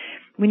 is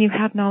when you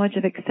have knowledge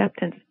of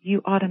acceptance,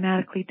 you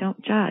automatically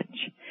don't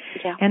judge.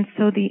 Yeah. And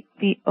so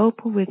the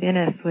opal within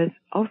us was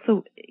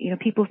also, you know,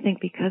 people think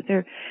because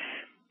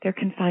they're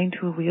confined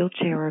to a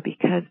wheelchair or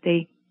because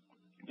they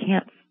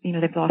can't, you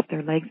know, they've lost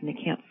their legs and they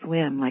can't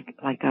swim like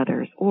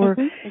others, or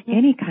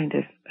any kind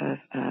of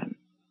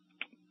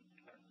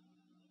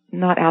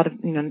not out of,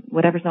 you know,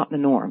 whatever's not the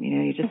norm, you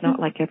know, you're just not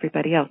like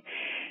everybody else.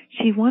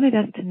 She wanted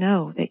us to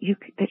know that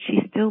that she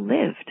still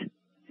lived.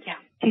 Yeah.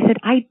 She said,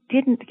 I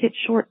didn't get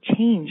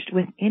shortchanged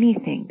with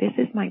anything. This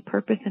is my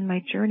purpose and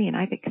my journey, and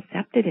I've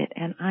accepted it,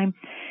 and I'm,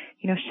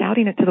 you know,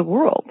 shouting it to the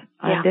world.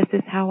 Yeah. This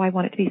is how I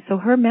want it to be. So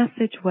her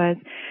message was,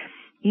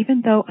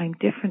 even though I'm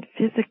different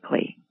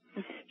physically,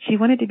 she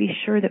wanted to be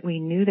sure that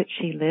we knew that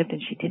she lived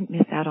and she didn't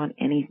miss out on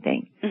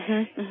anything.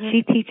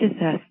 She teaches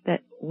us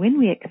that when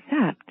we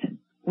accept,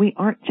 we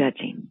aren't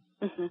judging.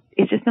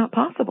 It's just not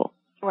possible.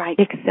 Right.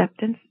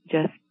 Acceptance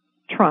just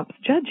trumps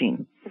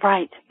judging.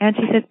 Right. And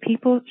she says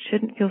people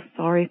shouldn't feel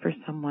sorry for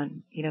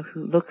someone, you know,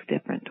 who looks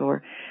different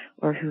or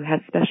who has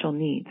special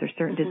needs or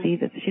certain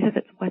diseases. She says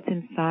it's what's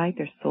inside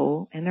their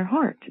soul and their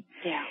heart.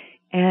 Yeah.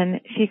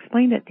 And she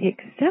explained that the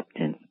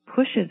acceptance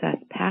pushes us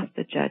past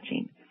the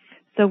judging,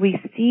 so we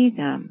see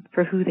them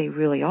for who they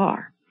really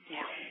are.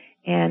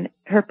 Yeah. And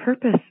her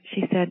purpose,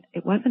 she said,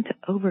 it wasn't to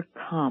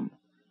overcome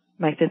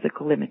my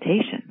physical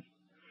limitations,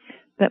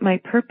 but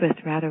my purpose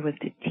rather was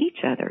to teach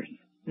others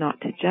not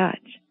to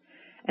judge.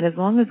 And as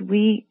long as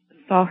we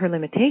saw her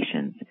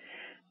limitations,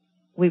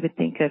 we would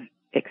think of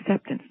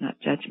acceptance, not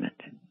judgment.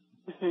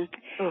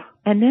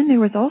 And then there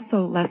was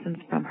also lessons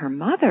from her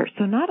mother.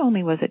 So not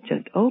only was it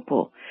just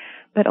Opal,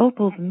 but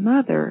Opal's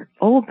mother,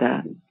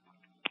 Olga,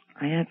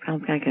 I know it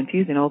sounds kind of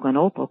confusing, Olga and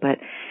Opal, but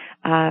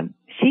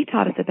she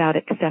taught us about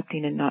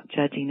accepting and not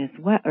judging as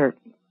well,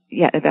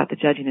 about the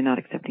judging and not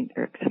accepting,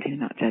 or accepting and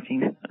not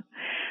judging.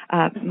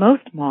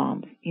 Most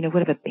moms, you know,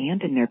 would have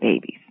abandoned their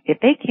babies. If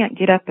they can't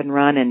get up and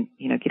run and,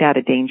 you know, get out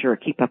of danger or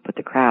keep up with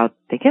the crowd,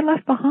 they get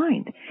left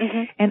behind.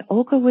 And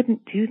Olga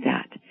wouldn't do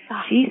that.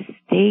 She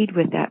stayed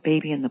with that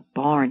baby in the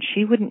barn.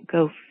 She wouldn't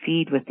go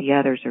feed with the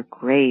others or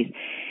graze.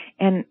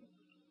 And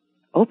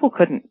Opal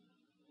couldn't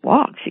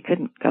walk. She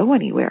couldn't go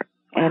anywhere.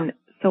 And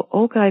so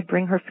Olga, I'd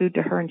bring her food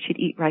to her and she'd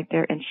eat right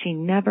there, and she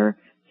never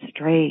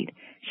strayed.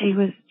 She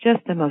was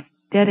just the most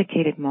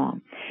dedicated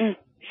mom.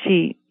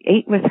 She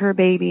ate with her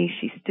baby.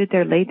 She stood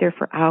there, laid there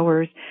for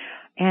hours.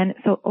 And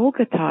so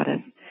Olga taught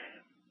us,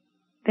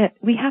 that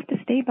we have to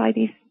stay by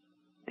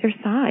their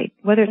side,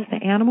 whether it's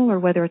the animal or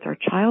whether it's our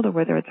child or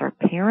whether it's our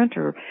parent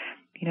or,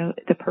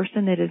 the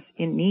person that is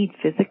in need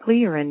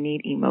physically or in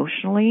need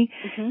emotionally.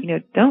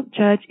 Don't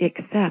judge,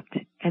 accept,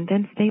 and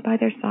then stay by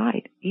their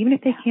side. Even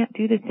if they can't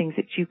do the things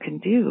that you can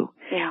do,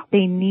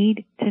 they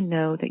need to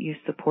know that you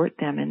support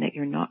them and that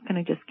you're not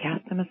going to just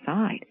cast them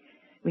aside.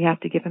 We have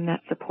to give them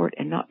that support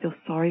and not feel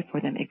sorry for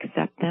them,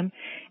 accept them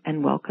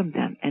and welcome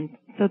them. And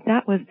so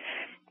that was,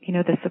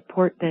 the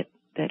support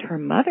that her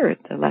mother,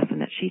 the lesson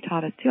that she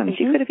taught us too. I mean,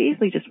 she could have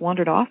easily just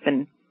wandered off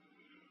and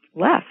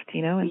left,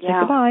 and said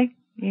goodbye,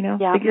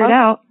 figure it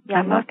out.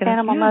 Yeah, most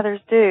animal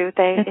mothers do. If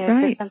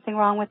there's something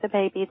wrong with the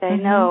baby, they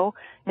know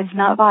it's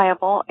not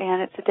viable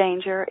and it's a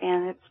danger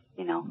and it's,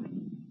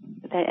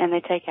 and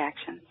they take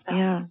action. So.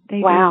 Yeah, they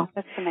do.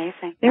 That's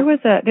amazing.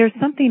 There's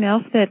something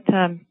else that,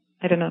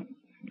 I don't know,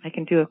 I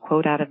can do a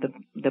quote out of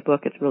the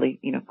book. It's really,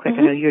 quick.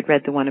 I know you had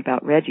read the one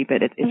about Reggie,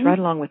 but it's right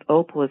along with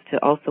Opal as to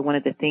also one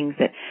of the things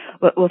that,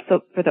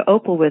 so for the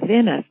Opal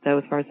within us, though,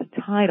 as far as the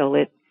title,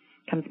 it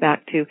comes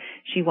back to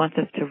she wants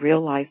us to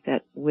realize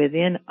that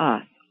within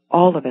us,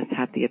 all of us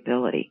have the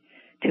ability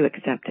to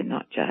accept and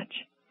not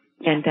judge.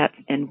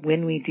 And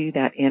when we do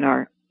that in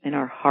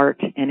our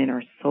heart and in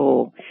our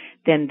soul,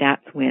 then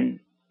that's when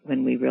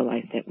we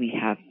realize that we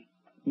have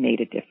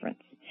made a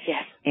difference.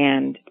 Yes.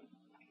 And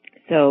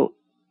so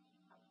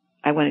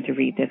I wanted to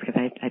read this because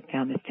I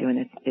found this too,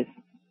 and it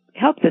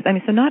helps us. I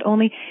mean, so not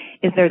only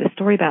is there the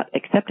story about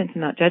acceptance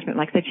and not judgment,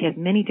 like I said, she has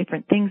many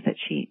different things that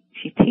she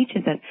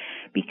teaches us.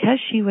 Because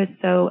she was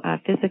so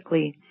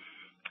physically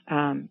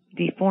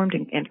deformed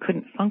and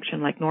couldn't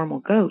function like normal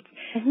goats,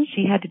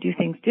 she had to do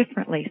things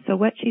differently. So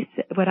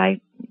what I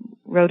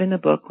wrote in the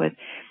book was,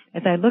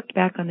 as I looked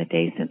back on the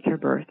days since her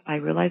birth, I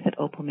realized that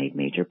Opal made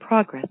major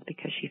progress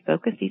because she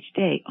focused each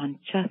day on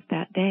just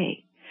that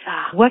day.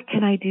 What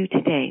can I do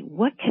today?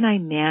 What can I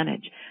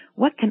manage?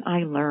 What can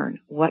I learn?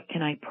 What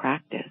can I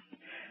practice?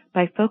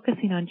 By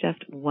focusing on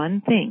just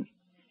one thing,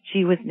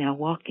 she was now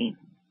walking.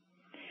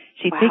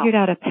 She figured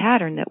out a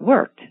pattern that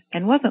worked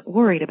and wasn't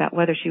worried about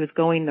whether she was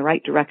going the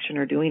right direction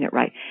or doing it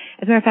right.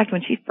 As a matter of fact,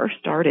 when she first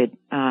started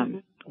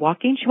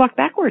walking, she walked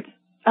backwards.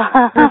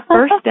 Her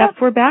first steps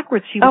were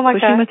backwards. She was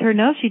pushing with her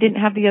nose. She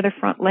didn't have the other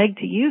front leg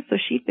to use, so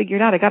she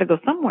figured out, I got to go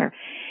somewhere.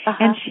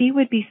 And she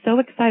would be so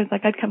excited.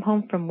 Like I'd come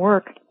home from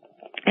work,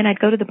 and I'd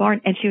go to the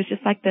barn, and she was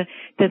just like the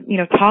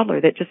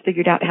toddler that just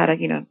figured out how to,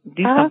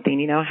 do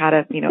something, how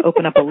to,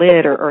 open up a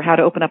lid or how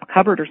to open up a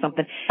cupboard or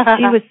something.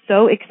 She was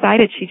so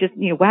excited. She just,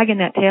 wagging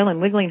that tail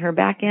and wiggling her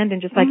back end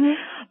and just like,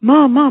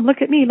 Mom,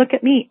 look at me.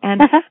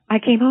 And I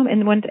came home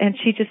and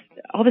she just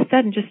all of a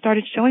sudden just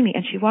started showing me,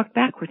 and she walked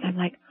backwards. I'm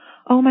like,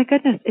 oh my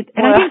goodness.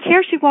 And I didn't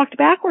care she walked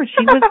backwards.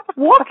 She was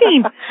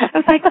walking. I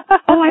was like,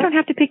 I don't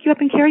have to pick you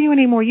up and carry you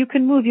anymore. You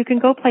can move. You can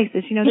go places.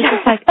 This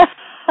is like,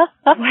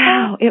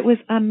 wow, it was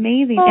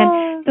amazing.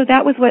 And so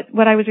that was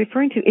what I was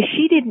referring to, is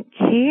she didn't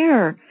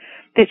care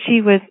that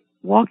she was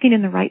walking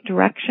in the right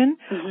direction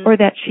or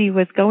that she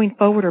was going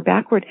forward or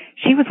backward.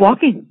 She was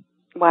walking.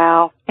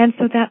 Wow. And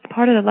so that's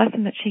part of the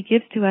lesson that she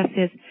gives to us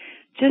is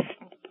just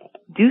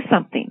do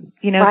something.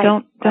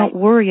 Don't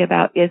worry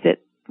about, is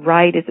it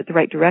right? Is it the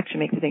right direction?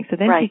 Makes a thing. So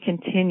then she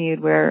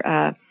continued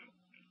where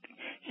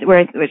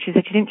she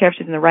said she didn't care if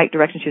she was in the right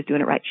direction. She was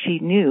doing it right. She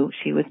knew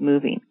she was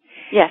moving.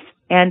 Yes.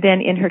 And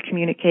then in her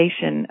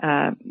communication,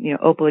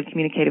 Opal had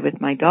communicated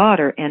with my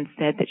daughter and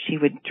said that she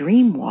would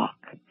dream walk.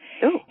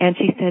 Ooh. And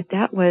she said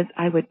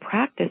I would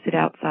practice it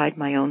outside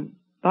my own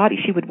body.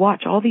 She would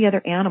watch all the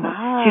other animals.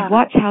 She'd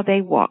watch how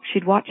they walk.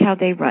 She'd watch how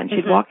they run.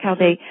 She'd watch how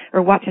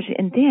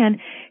and then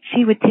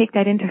she would take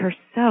that into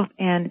herself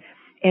and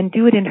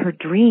do it in her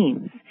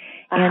dreams.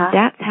 And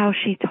that's how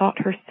she taught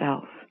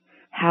herself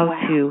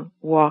how to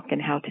walk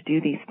and how to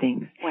do these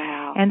things.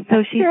 Wow. And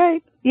so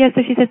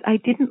so she says, I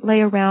didn't lay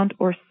around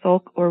or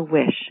sulk or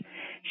wish.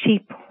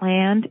 She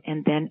planned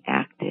and then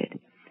acted.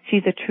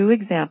 She's a true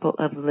example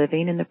of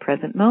living in the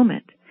present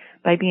moment.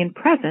 By being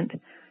present,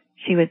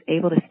 she was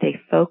able to stay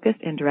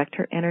focused and direct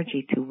her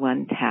energy to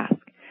one task.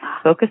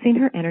 Focusing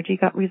her energy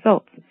got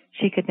results.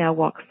 She could now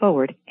walk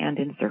forward and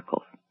in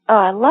circles. Oh,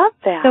 I love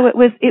that. So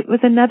it was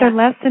another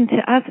lesson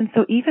to us. And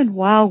so even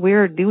while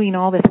we're doing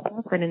all this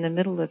work and in the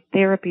middle of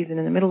therapies and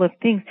in the middle of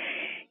things,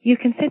 you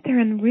can sit there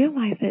and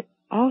realize that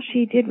all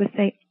she did was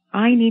say,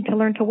 I need to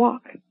learn to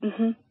walk,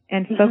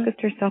 and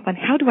focused herself on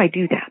how do I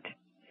do that?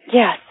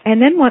 Yes.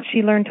 And then once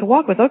she learned to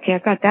walk was, okay,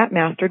 I've got that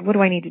mastered. What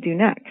do I need to do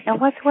next?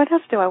 And what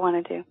else do I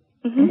want to do?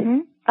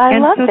 I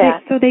love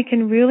that. So they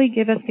can really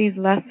give us these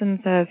lessons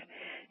of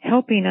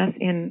helping us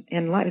in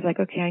life. It's like,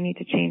 okay, I need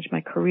to change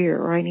my career,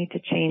 or I need to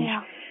change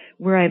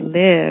where I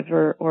live,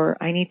 or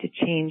I need to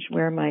change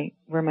where my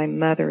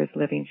mother is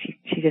living.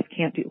 She just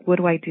can't do. What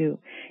do I do?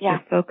 Yeah.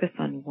 Just focus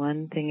on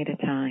one thing at a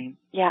time.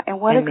 Yeah, and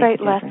what a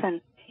great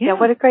lesson. Yeah,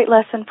 what a great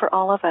lesson for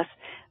all of us.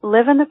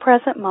 Live in the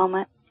present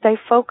moment, stay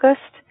focused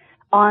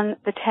on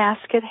the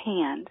task at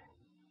hand,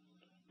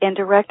 and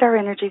direct our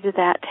energy to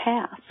that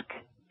task.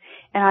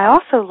 And I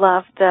also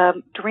love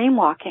the dream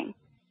walking.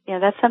 Yeah,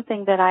 that's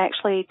something that I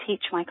actually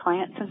teach my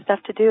clients and stuff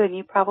to do, and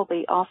you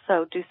probably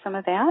also do some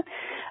of that.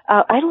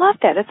 I love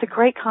that. It's a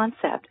great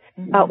concept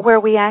where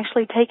we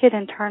actually take it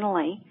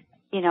internally,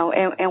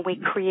 and we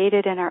create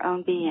it in our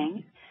own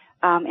being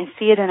and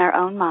see it in our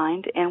own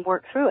mind and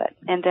work through it.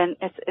 And then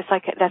it's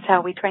like that's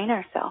how we train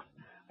ourselves.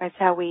 That's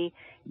how we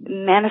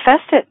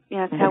manifest it.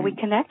 It's how we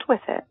connect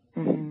with it.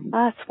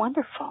 It's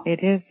wonderful. It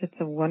is. It's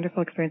a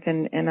wonderful experience,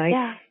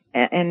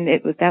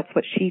 that's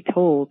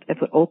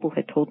what Opal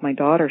had told my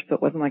daughter, so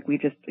it wasn't like we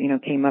just,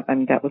 came up,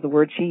 that was the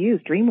word she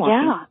used,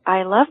 dreamwalking. Yeah,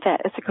 I love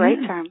that. It's a great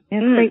term.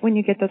 It's great when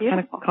you get those kind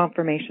of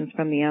confirmations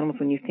from the animals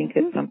when you think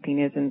that something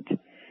isn't,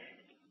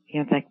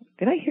 it's like,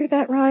 did I hear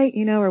that right,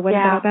 or what is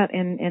that about?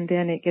 And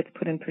then it gets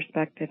put in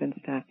perspective and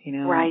stuff,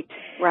 Right.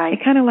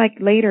 And kind of like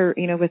later,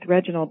 with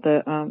Reginald,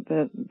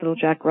 the little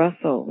Jack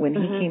Russell, when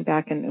he came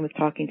back and was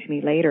talking to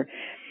me later,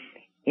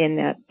 in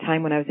that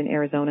time when I was in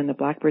Arizona and the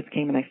blackbirds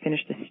came and I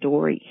finished the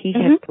story, he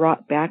had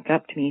brought back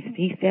up to me,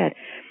 he said,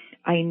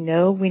 I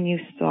know when you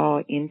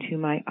saw into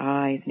my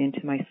eyes and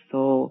into my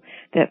soul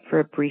that for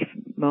a brief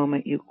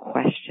moment you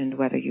questioned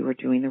whether you were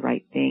doing the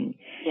right thing.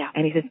 Yeah.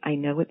 And he says, I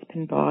know it's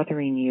been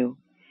bothering you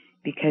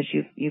because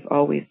you've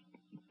always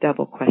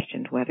double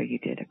questioned whether you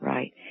did it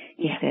right.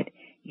 He said,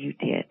 you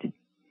did.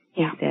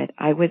 Yeah. He said,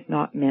 I was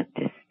not meant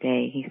to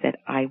stay. He said,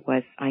 I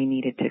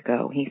needed to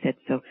go. He said,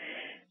 so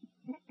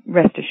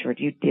rest assured,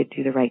 you did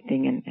do the right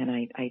thing, and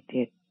I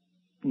did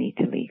need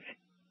to leave.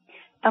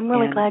 I'm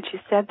really glad you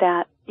said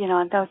that. I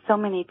know so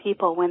many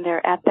people when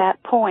they're at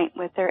that point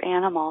with their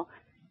animal,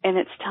 and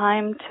it's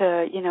time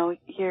to,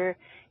 you're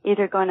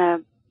either going to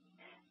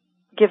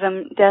give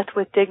them death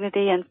with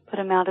dignity and put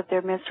them out of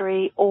their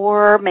misery,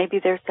 or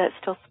maybe there's that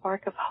still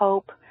spark of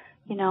hope.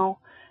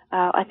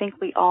 I think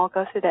we all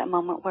go through that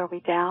moment where we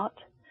doubt.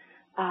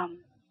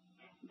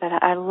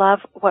 But I love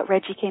what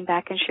Reggie came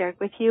back and shared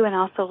with you, and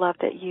also love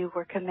that you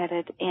were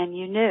committed and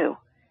you knew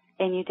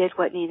and you did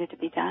what needed to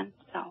be done.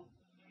 So,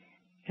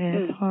 and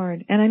it's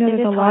hard. And I know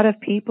there's a lot of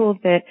people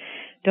that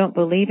don't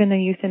believe in the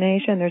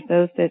euthanasia, and there's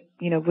those that,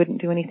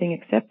 wouldn't do anything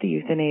except the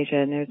euthanasia,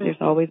 and there's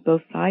always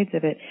both sides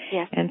of it.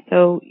 Yes. And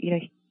so,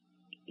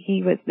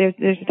 he was, there's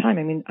a time,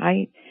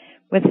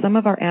 with some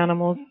of our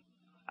animals,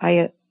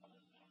 I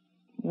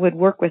would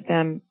work with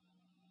them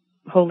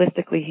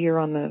holistically here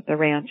on the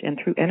ranch and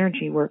through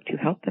energy work to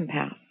help them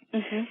pass.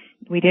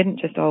 We didn't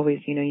just always,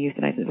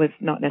 euthanize. It was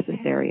not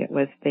necessary. It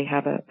was they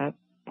have a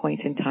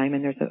point in time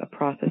and there's a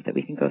process that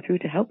we can go through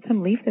to help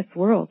them leave this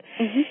world.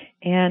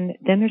 And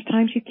then there's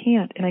times you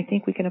can't. And I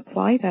think we can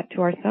apply that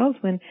to ourselves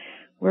when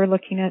we're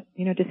looking at,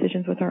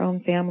 decisions with our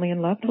own family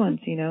and loved ones,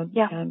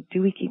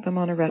 do we keep them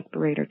on a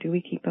respirator? Do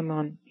we keep them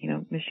on,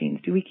 machines?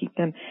 Do we keep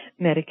them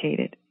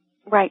medicated?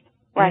 Right.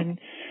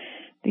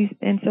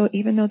 And so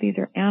even though these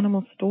are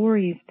animal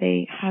stories,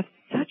 they have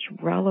such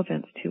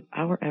relevance to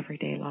our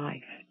everyday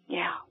life.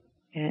 Yeah.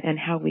 And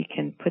how we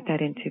can put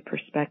that into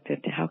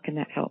perspective to how can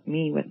that help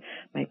me with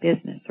my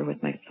business or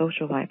with my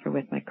social life or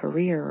with my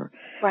career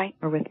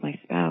or with my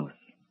spouse.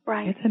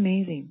 Right. It's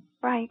amazing.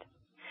 Right.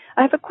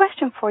 I have a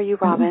question for you,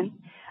 Robyn.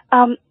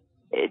 I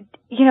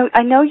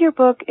know your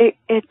book,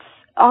 it's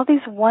all these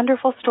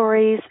wonderful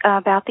stories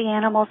about the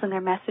animals and their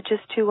messages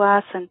to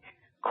us and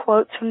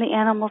quotes from the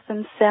animals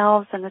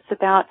themselves, and it's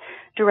about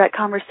direct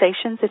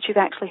conversations that you've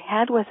actually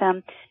had with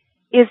them.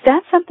 Is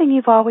that something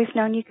you've always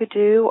known you could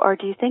do, or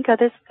do you think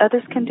others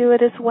can do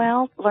it as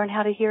well, learn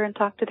how to hear and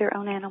talk to their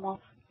own animals?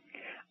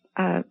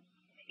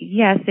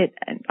 Yes,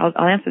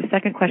 I'll answer the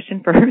second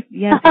question first.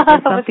 Yes,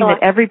 it's something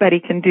that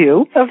everybody can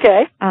do.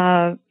 Okay.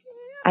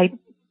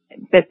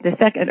 But the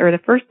second or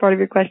the first part of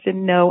your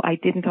question, no, I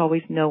didn't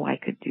always know I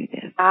could do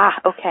this.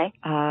 Okay.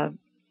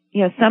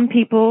 Some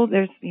people,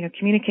 there's,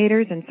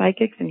 communicators and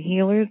psychics and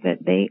healers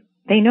that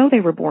they know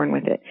they were born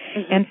with it.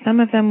 And some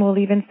of them will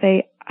even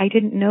say, I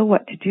didn't know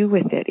what to do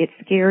with it. It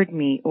scared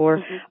me,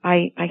 or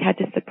I had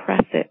to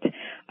suppress it.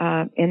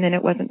 And then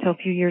it wasn't until a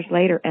few years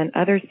later. And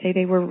others say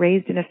they were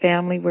raised in a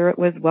family where it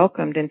was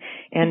welcomed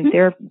and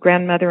their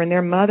grandmother and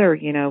their mother,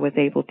 was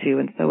able to.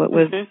 And so it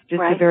was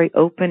just a very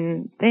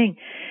open thing.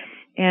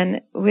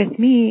 And with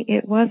me,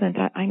 it wasn't.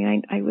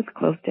 I was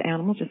close to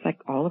animals, just like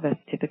all of us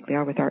typically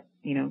are with our,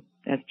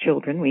 as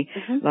children. We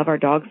love our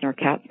dogs and our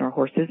cats and our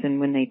horses, and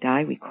when they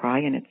die, we cry,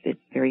 and it's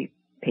very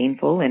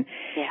painful, and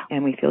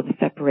we feel the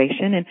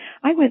separation. And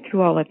I went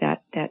through all of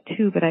that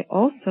too, but I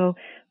also,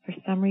 for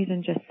some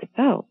reason, just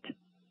felt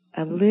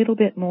a little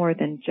bit more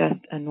than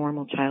just a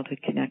normal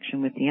childhood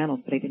connection with the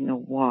animals, but I didn't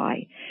know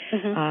why.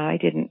 I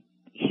didn't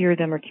hear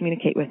them or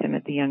communicate with them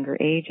at the younger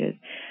ages.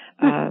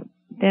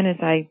 Then as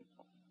I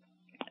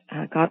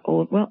got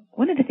old. Well,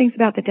 one of the things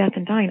about the death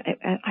and dying,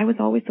 I was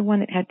always the one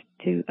that had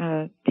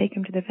to take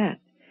them to the vet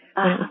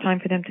when it was time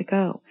for them to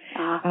go.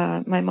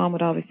 My mom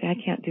would always say, I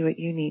can't do it,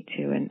 you need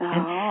to. And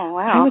wow.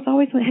 I was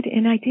always,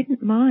 and I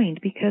didn't mind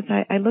because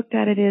I looked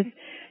at it as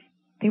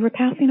they were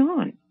passing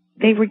on.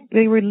 They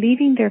were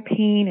leaving their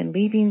pain and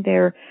leaving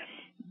their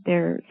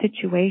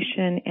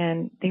situation,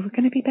 and they were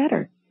going to be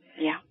better.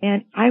 Yeah.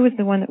 And I was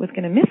the one that was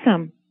going to miss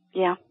them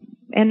Yeah.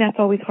 And that's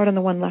always hard on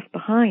the one left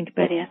behind,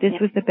 but this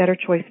was the better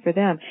choice for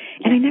them.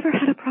 And I never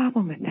had a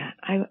problem with that.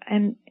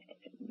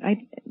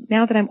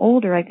 Now that I'm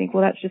older, I think,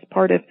 well, that's just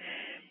part of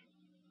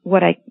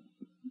what I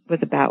was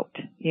about,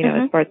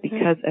 as far as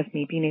because of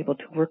me being able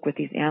to work with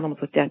these animals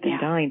with death and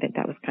dying,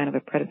 that was kind of a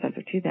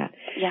predecessor to that.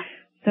 Yeah.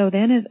 So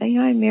then as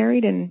I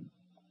married and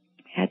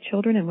had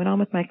children and went on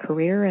with my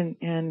career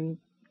and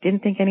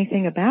didn't think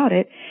anything about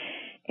it.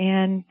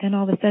 And then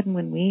all of a sudden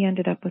when we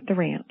ended up with the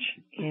ranch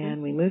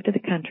and we moved to the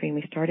country and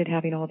we started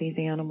having all these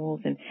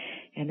animals and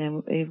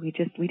then we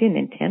didn't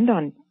intend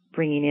on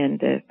bringing in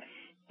the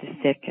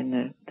sick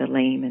and the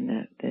lame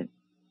and the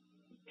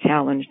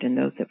challenged and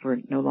those that were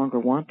no longer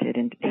wanted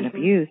and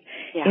abused.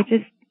 Yeah. It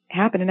just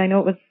happened, and I know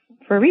it was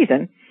for a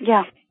reason.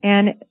 Yeah.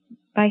 And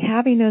by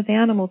having those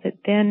animals, it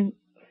then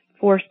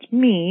forced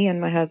me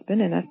and my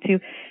husband and us to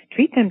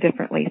treat them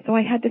differently. So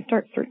I had to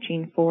start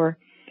searching for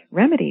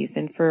remedies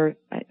and for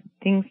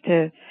things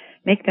to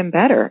make them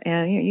better.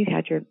 And you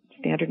had your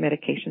standard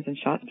medications and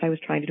shots, but I was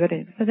trying to do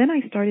it. So then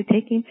I started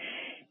taking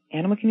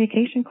animal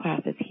communication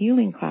classes,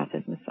 healing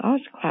classes,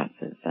 massage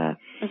classes,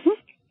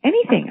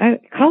 anything,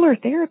 color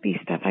therapy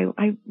stuff.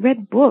 I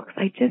read books.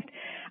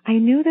 I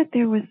knew that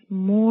there was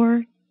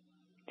more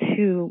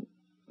to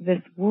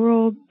this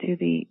world, to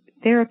the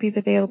therapies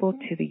available,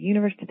 to the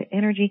universe, to the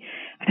energy.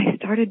 And I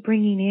started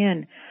bringing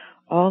in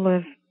all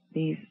of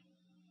these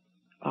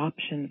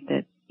options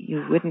that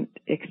you wouldn't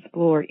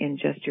explore in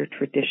just your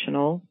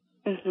traditional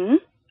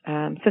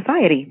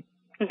society.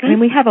 I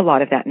mean, we have a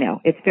lot of that now.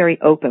 It's very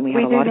open. We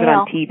have a lot of it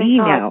on TV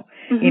now.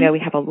 We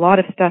have a lot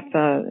of stuff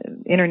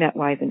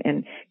internet-wise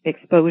and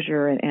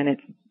exposure, and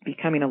it's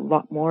becoming a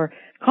lot more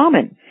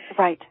common.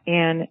 Right.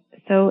 And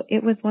so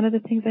it was one of the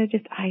things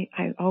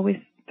I always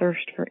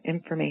thirst for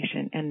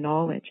information and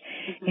knowledge.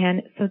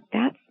 And so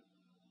that's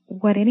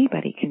what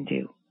anybody can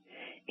do.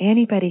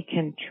 Anybody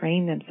can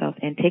train themselves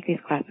and take these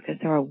classes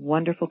because there are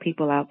wonderful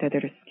people out there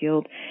that are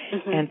skilled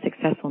and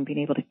successful in being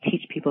able to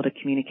teach people to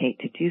communicate,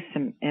 to do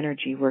some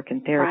energy work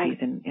and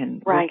therapies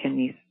and work in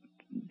these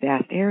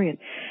vast areas.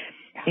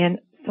 And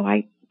so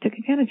I took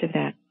advantage of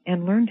that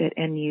and learned it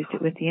and used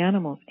it with the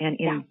animals. And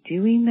in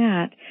doing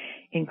that,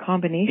 in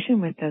combination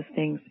with those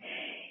things,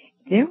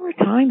 there were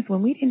times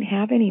when we didn't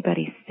have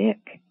anybody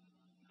sick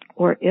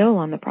or ill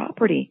on the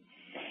property.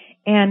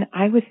 And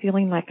I was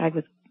feeling like I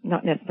was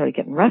not necessarily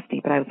getting rusty,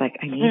 but I was like,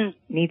 I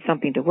need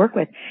something to work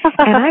with.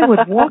 And I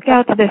would walk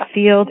out to the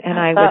field and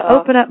I would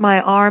open up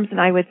my arms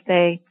and I would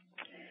say,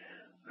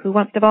 who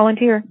wants to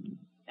volunteer?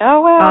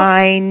 Oh, wow.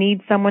 I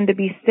need someone to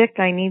be sick.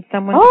 I need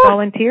someone to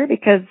volunteer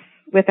because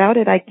without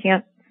it, I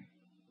can't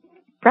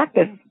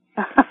practice.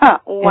 Wow.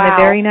 And the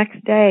very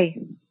next day,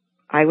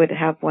 I would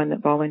have one that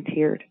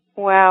volunteered.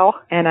 Wow.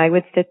 And I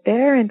would sit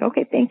there and go,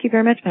 okay, thank you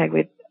very much. And I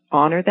would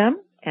honor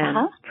them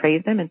and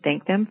praise them and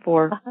thank them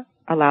for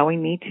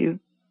allowing me to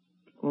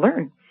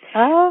learn.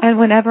 And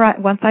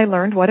once I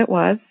learned what it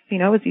was, it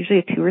was usually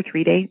a 2 or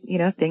 3 day,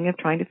 thing of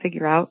trying to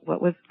figure out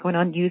what was going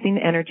on, using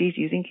the energies,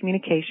 using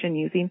communication,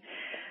 using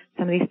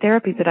some of these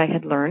therapies that I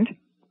had learned.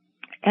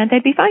 And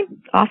they'd be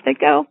fine. Off they'd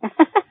go.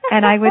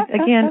 And I would,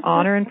 again,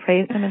 honor and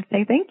praise them and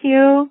say, thank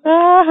you. So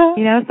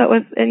it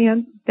was,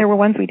 there were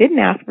ones we didn't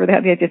ask for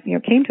that. They just,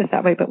 came to us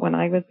that way. But when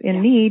I was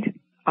in need,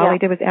 all I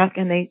did was ask,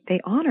 and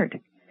they honored.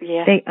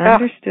 Yeah. They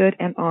understood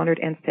and honored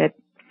and said,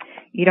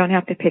 you don't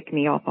have to pick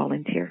me, I'll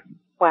volunteer.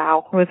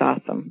 Wow. It was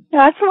awesome.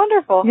 Yeah, that's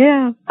wonderful.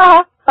 Yeah.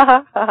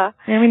 I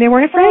mean, they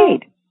weren't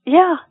afraid.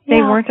 Yeah.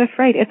 They weren't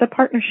afraid. It's a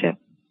partnership.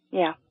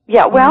 Yeah.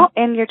 Yeah, well,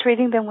 and you're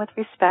treating them with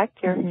respect.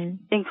 You're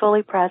being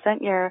fully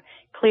present. You're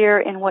clear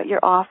in what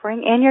you're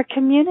offering, and you're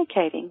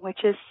communicating,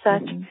 which is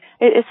such,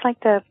 it's like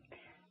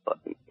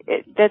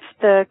that's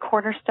the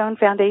cornerstone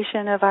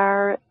foundation of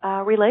our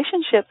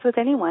relationships with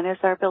anyone is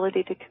our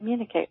ability to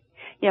communicate.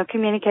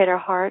 Communicate our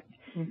heart,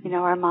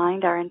 our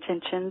mind, our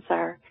intentions,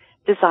 our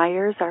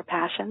desires, our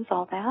passions,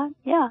 all that.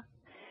 Yeah.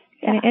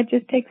 And it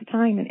just takes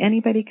time, and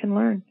anybody can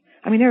learn.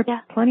 I mean, there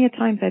are plenty of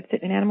times I'd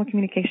sit in an animal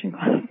communication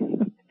class.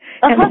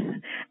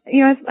 And,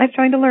 I was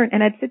trying to learn,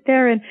 and I'd sit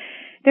there, and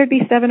there'd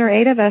be 7 or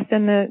 8 of us,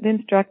 and the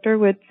instructor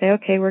would say,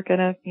 okay, we're going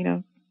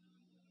to,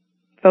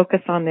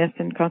 focus on this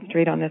and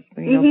concentrate on this,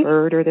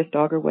 bird or this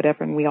dog or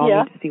whatever, and we all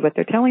need to see what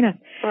they're telling us.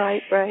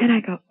 Right. And I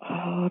go,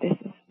 oh, this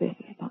is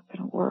not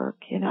going to work,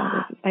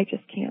 I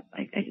just can't,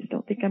 I just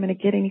don't think I'm going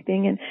to get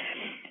anything, and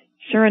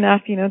sure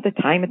enough, the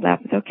time had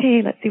lapsed.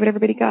 Okay, let's see what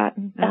everybody got.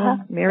 And,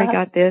 Mary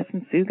got this,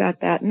 and Sue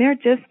got that, and they're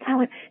just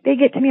telling, they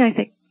get to me, and I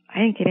say, I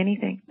didn't get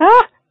anything.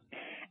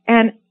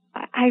 And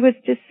I was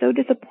just so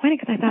disappointed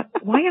because I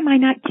thought, why am I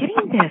not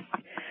getting this?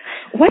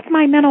 What's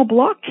my mental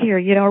block here,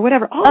 or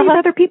whatever? All these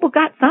other people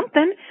got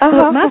something,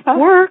 so it must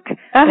work,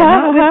 but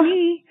not with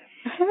me.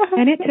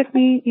 And it took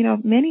me,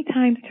 many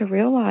times to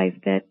realize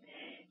that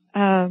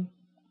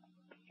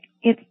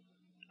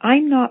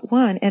I'm not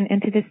one,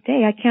 and to this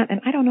day I can't,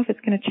 and I don't know if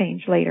it's going to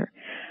change later,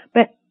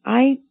 but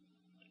I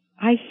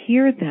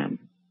hear them.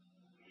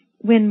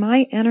 When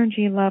my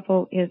energy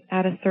level is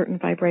at a certain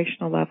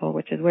vibrational level,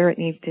 which is where it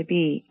needs to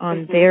be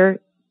on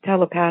their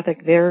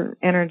telepathic, their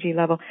energy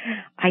level.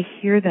 I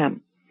hear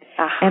them.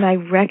 And I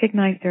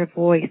recognize their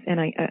voice, and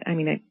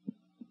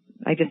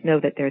I just know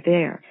that they're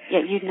there.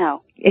 Yeah, you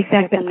know.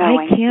 Exactly.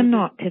 I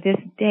cannot, to this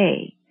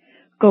day,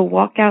 go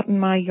walk out in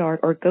my yard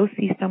or go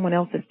see someone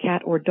else's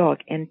cat or dog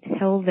and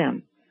tell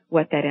them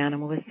what that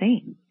animal is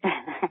saying.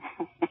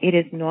 It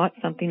is not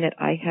something that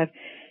I have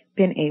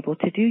been able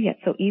to do yet.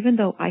 So even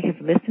though I have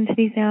listened to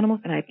these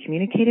animals and I've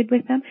communicated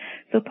with them,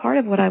 so part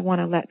of what I want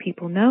to let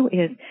people know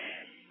is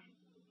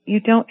you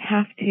don't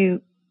have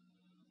to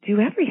do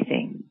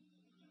everything.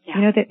 Yeah.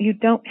 You know, that you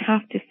don't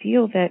have to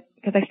feel that,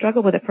 because I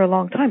struggled with it for a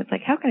long time. It's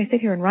like, how can I sit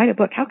here and write a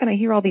book? How can I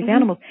hear all these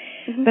animals?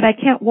 But I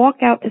can't walk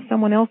out to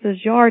someone else's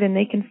yard and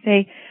they can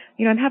say,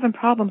 you know, I'm having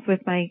problems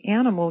with my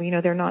animal. You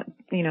know, they're not,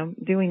 you know,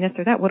 doing this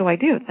or that. What do I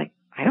do? It's like,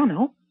 I don't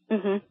know.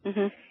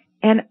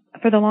 And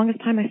for the longest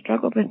time, I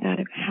struggled with that.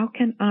 How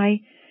can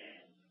I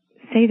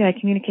say that I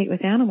communicate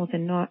with animals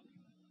and not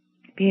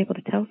be able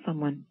to tell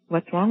someone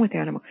what's wrong with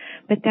their animal?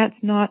 But that's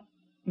not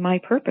my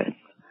purpose.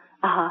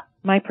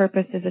 My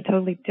purpose is a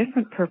totally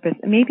different purpose.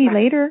 Maybe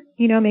later,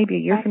 you know, maybe a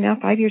year from now,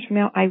 5 years from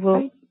now, I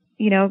will,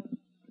 you know,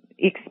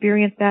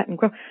 experience that and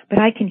grow. But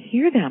I can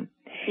hear them.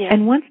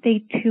 And once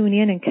they tune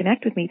in and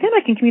connect with me, then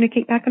I can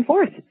communicate back and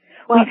forth.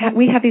 Well,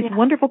 we have these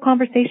wonderful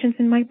conversations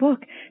in my book.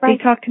 They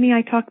talk to me,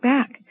 I talk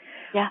back.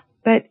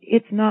 But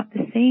it's not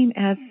the same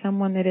as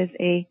someone that is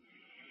a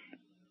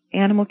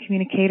animal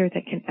communicator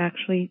that can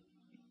actually,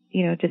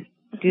 you know, just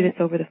do this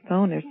over the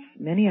phone. There's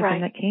many of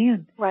them that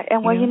can.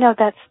 And well, you know,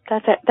 that's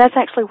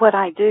actually what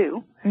I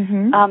do.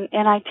 And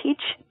I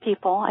teach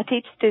people, I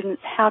teach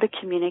students how to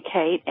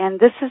communicate, and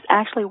this is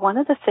actually one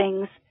of the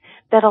things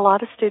that a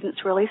lot of students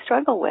really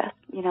struggle with.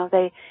 You know,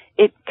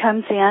 it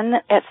comes in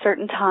at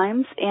certain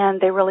times, and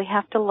they really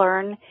have to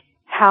learn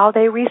how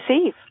they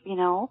receive, you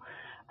know,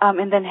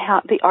 and then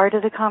how the art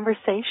of the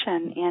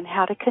conversation and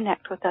how to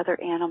connect with other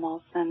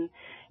animals. And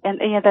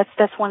you know,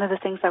 that's one of the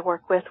things I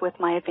work with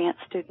my advanced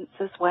students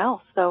as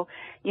well. So,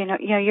 you know,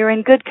 you're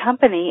in good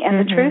company, and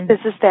the truth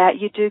is that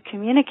you do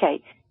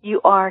communicate. You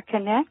are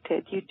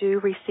connected. You do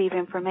receive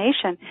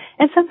information.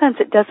 And sometimes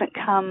it doesn't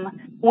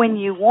come when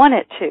you want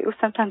it to.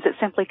 Sometimes it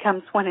simply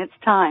comes when it's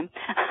time.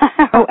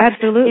 Oh,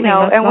 absolutely. You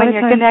know, and when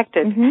you're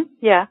connected.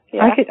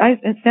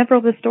 In several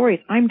of the stories,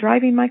 I'm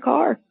driving my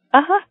car.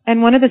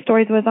 And one of the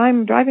stories was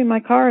I'm driving my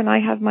car and I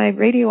have my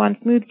radio on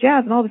smooth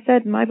jazz, and all of a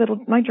sudden my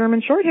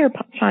German Shorthair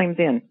chimes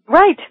in.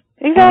 Right.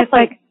 Exactly. And it's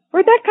like,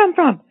 where'd that come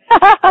from?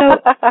 so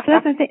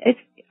that's the thing.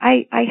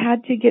 I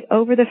had to get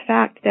over the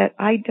fact that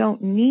I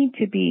don't need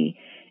to be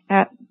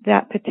at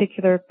that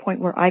particular point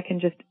where I can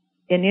just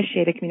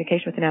initiate a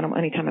communication with an animal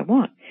anytime I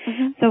want.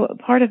 So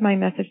part of my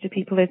message to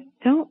people is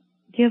don't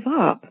give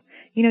up.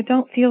 You know,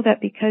 don't feel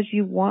that because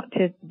you want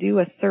to do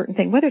a certain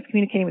thing, whether it's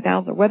communicating with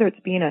animals or whether it's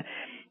being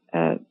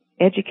a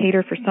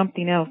educator for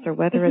something else, or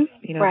whether it's,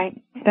 you know,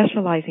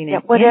 specializing in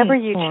whatever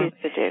any you form.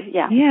 choose to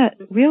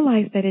do.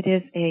 Realize that it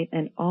is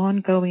an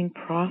ongoing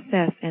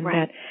process, and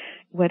that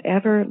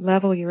whatever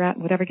level you're at,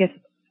 whatever gets,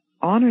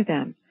 honor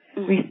them,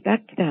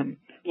 respect them,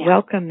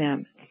 welcome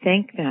them,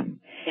 thank them.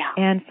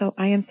 And so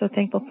I am so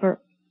thankful for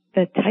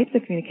the types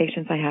of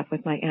communications I have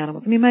with my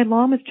animals. I mean, my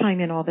llamas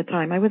chime in all the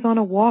time. I was on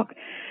a walk.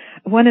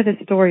 One of the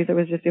stories, it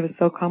was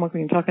so comical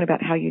when you're talking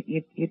about how you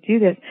do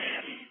this.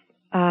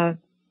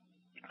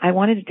 I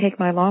wanted to take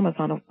my llamas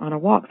on a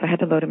walk, so I had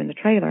to load them in the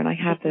trailer, and I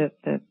have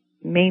the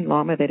main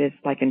llama that is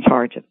like in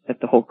charge of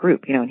the whole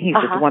group, you know, and he's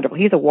just wonderful.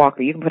 He's a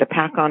walker. You can put a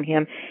pack on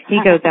him. He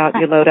goes out,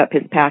 you load up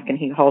his pack, and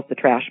he hauls the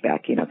trash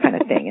back, you know, kind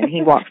of thing. And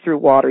he walks through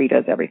water. He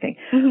does everything.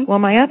 Well,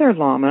 my other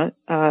llama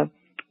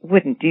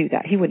wouldn't do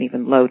that. He wouldn't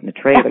even load in the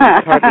trailer. You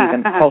could hardly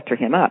even halter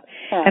him up.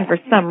 And for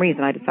some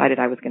reason, I decided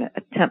I was going to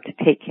attempt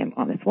to take him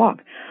on this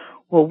walk.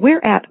 Well,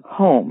 we're at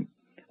home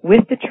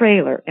with the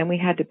trailer, and we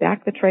had to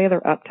back the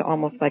trailer up to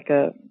almost like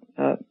a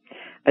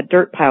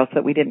dirt pile so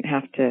that we didn't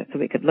have to, so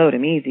we could load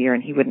him easier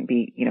and he wouldn't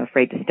be, you know,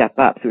 afraid to step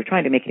up. So we were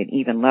trying to make it an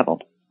even level.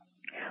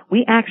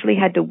 We actually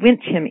had to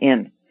winch him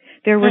in.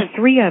 There were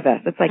three of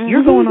us. It's like,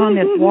 you're going on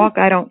this walk,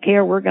 I don't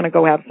care, we're going to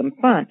go have some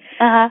fun.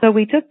 So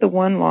we took the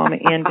one llama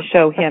in to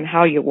show him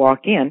how you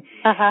walk in,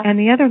 and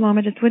the other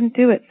llama just wouldn't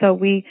do it. So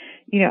we,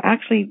 you know,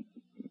 actually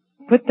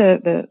put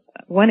the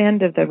one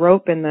end of the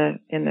rope in the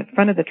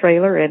front of the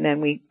trailer, and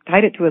then we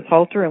tied it to his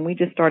halter, and we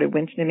just started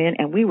winching him in,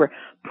 and we were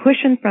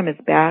pushing from his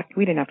back.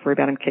 We didn't have to worry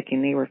about him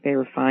kicking. They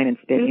were fine and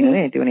spit. You know,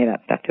 they didn't do any of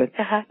that stuff to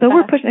us. So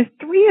we're pushing. There's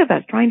three of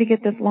us trying to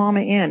get this llama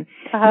in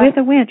with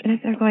a winch, and I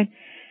started going,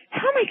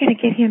 how am I going to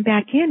get him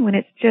back in when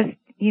it's just,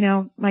 you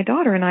know, my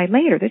daughter and I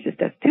later? There's just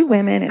us two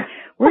women, and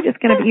we're just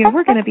going to be, you know,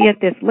 we're going to be at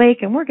this lake,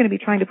 and we're going to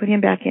be trying to put him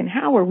back in.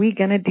 How are we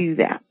going to do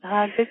that?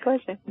 Good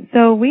question.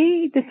 So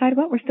we decided,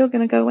 well, we're still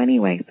going to go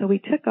anyway. So we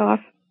took off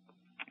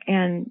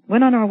and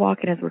went on our walk,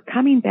 and as we're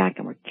coming back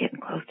and we're getting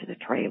close to the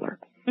trailer,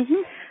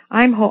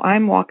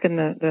 I'm walking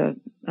the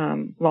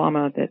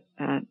llama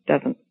that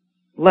doesn't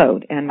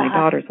load, and my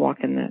daughter's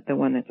walking the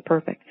one that's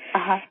perfect.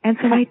 And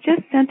so I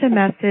just sent a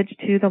message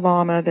to the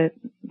llama that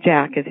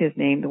Jack is his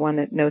name, the one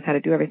that knows how to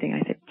do everything.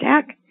 I said,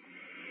 Jack,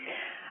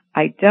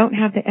 I don't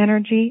have the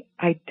energy,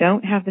 I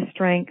don't have the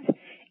strength,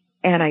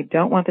 and I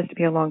don't want this to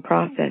be a long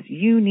process.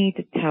 You need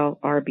to tell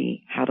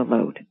RB how to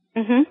load.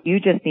 Mm-hmm. You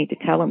just need to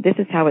tell him this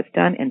is how it's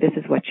done and this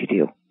is what you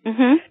do.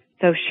 Mm-hmm.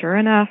 So sure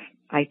enough,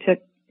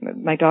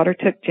 my daughter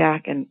took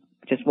Jack and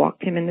just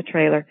walked him in the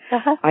trailer.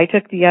 Uh-huh. I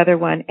took the other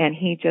one, and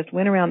he just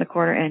went around the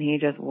corner, and he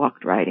just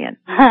walked right in.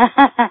 And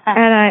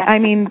I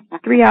mean,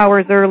 3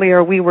 hours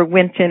earlier, we were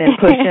winching and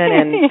pushing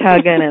and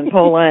tugging and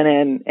pulling,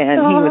 and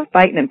he was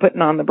fighting and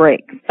putting on the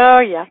brakes. Oh,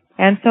 yeah.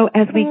 And so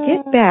as we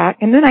get back,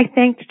 and then I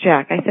thanked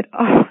Jack. I said,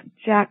 oh,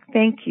 Jack,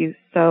 thank you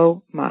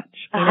so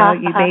much. You know,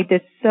 you made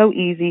this so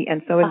easy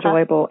and so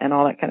enjoyable and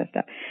all that kind of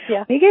stuff.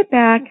 Yeah. We get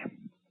back,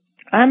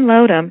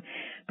 unload him,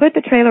 put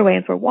the trailer away,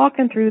 and so we're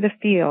walking through the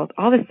field.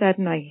 All of a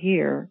sudden, I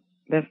hear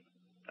the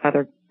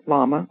other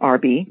llama,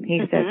 RB.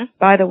 He says,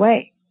 by the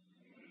way,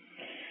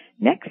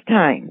 next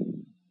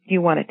time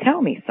you want to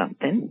tell me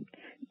something,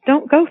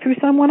 don't go through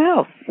someone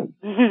else.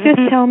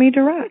 Just tell me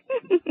direct.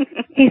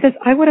 He says,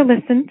 I would have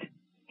listened.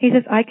 He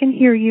says, I can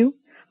hear you.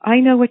 I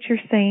know what you're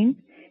saying.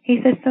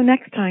 He says, so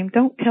next time,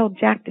 don't tell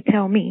Jack to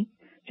tell me.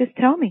 Just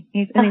tell me.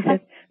 And he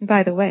says,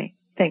 by the way,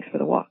 thanks for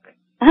the walk.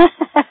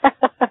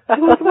 It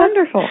was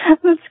wonderful.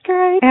 That's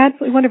great.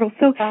 Absolutely wonderful.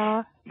 So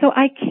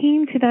I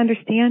came to the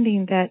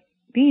understanding that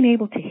being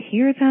able to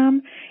hear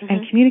them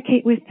and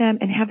communicate with them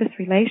and have this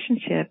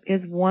relationship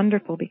is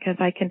wonderful because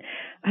I can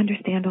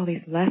understand all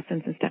these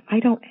lessons and stuff. I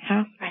don't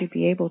have to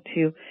be able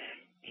to,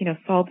 you know,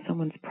 solve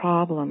someone's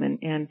problem,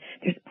 and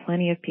there's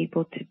plenty of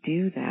people to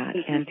do that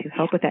and to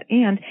help with that.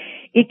 And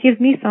it gives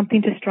me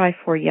something to strive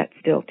for yet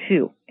still,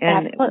 too.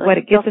 And Absolutely. what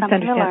it gives us to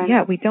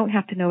understand, we don't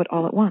have to know it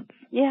all at once.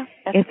 Yeah,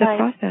 it's a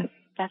process.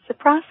 That's the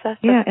process.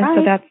 Yeah, and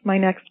so that's my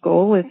next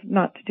goal, is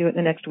not to do it in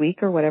the next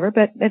week or whatever,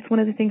 but that's one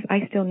of the things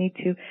I still need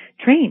to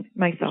train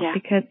myself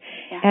because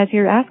as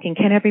you're asking,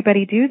 can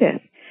everybody do this?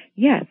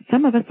 Yes,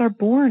 some of us are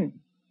born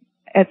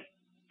as,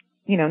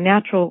 you know,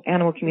 natural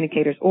animal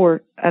communicators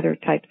or other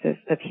types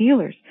of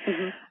healers.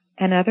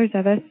 And others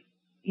of us,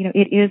 you know,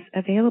 it is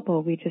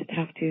available. We just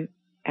have to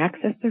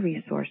access the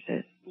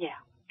resources.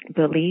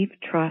 Believe,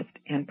 trust,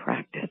 and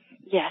practice.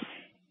 Yes.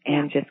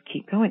 And just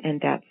keep going. And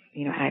that's,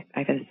 you know,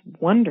 I've had this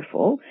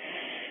wonderful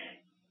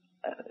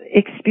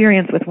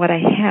experience with what I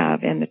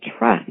have and the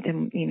trust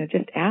and, you know,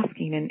 just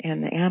asking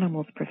and the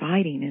animals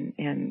providing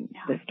and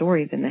the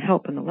stories and the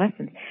help and the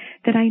lessons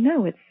that I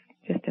know it's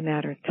just a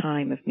matter of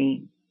time of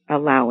me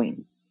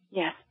allowing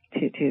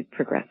to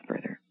progress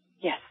further.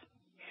 Yes.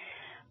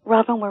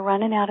 Robyn, we're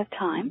running out of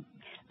time.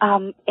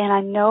 And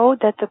I know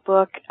that the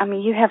book, I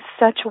mean, you have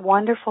such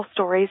wonderful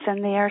stories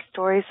in there,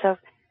 stories of,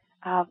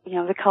 you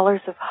know, the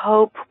colors of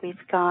hope.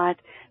 We've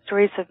got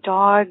stories of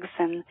dogs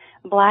and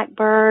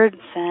blackbirds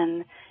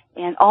and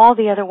all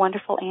the other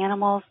wonderful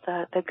animals,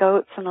 the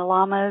goats and the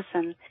llamas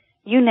and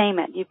you name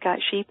it. You've got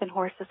sheep and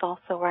horses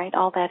also, right?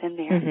 All that in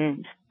there.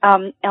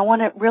 I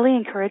want to really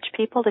encourage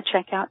people to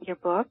check out your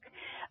book,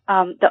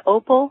 The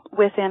Opal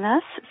Within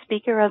Us,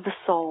 Speaker of the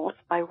Souls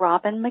by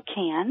Robynn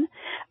McCann.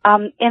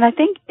 And I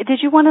think,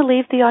 did you want to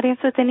leave the audience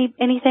with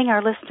anything,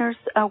 our listeners,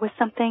 with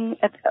something,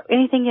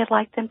 anything you'd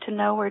like them to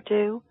know or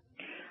do?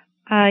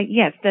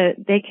 Yes,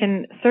 they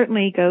can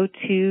certainly go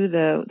to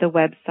the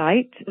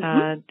website,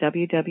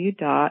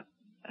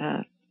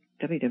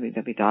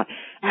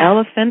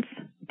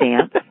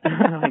 www.elephantsdance,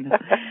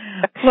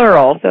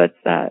 plural, so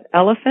it's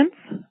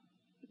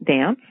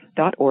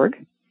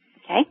elephantsdance.org.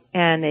 Okay.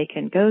 And they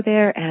can go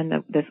there,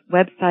 and this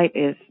website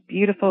is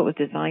beautiful. It was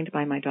designed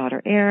by my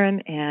daughter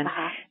Erin, and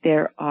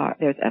there's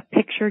a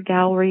picture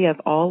gallery of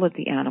all of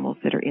the animals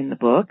that are in the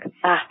book. So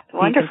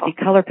wonderful. You can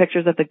see color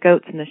pictures of the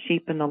goats and the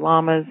sheep and the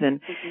llamas,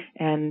 and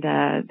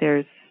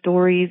there's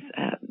stories,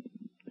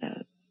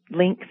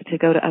 links to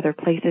go to other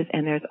places,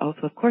 and there's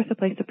also, of course, a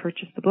place to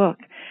purchase the book.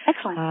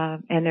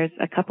 Excellent. And there's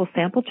a couple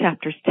sample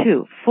chapters,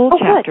 too, full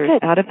chapters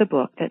out of the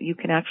book that you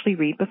can actually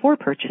read before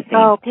purchasing.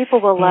 Oh, people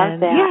will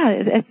love that. Yeah,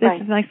 it's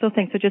a nice little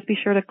thing. So just be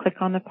sure to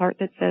click on the part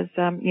that says,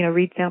 you know,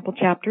 read sample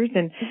chapters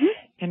and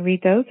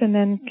read those and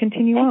then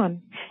continue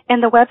on.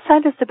 And the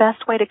website is the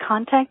best way to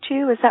contact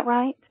you, is that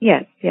right?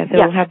 Yes.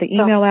 It'll have the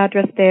email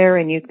address there,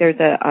 and there's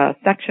a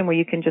section where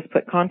you can just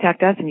put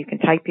contact us, and you can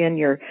type in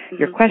your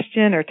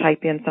question or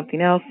type in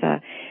something else.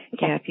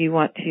 If you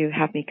want to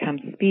have me come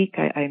speak,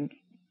 I'm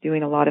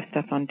doing a lot of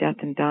stuff on death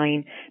and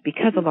dying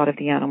because a lot of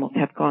the animals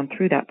have gone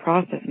through that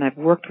process, and I've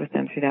worked with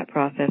them through that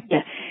process.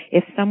 Yes.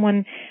 If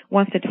someone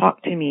wants to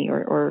talk to me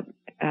or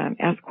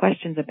ask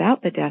questions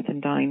about the death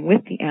and dying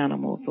with the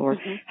animals or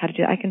how to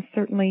do it, I can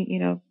certainly, you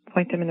know,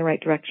 point them in the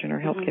right direction or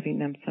help giving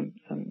them some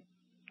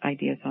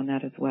ideas on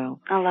that as well.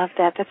 I love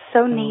that. That's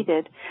so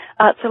needed.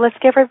 So let's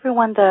give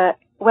everyone the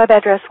web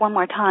address one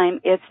more time.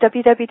 It's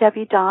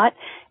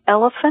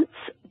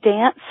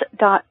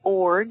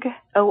www.elephantsdance.org,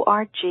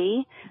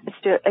 O-R-G. Let's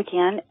do it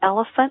again,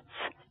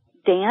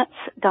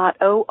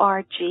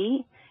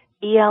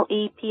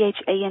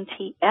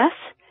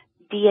 elephantsdance.org,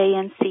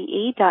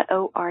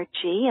 elephantsdance.org.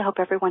 I hope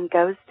everyone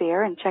goes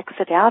there and checks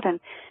it out and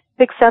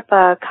picks up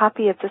a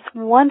copy of this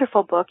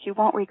wonderful book. You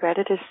won't regret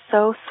it. It's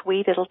so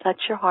sweet. It'll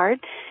touch your heart.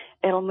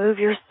 It'll move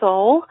your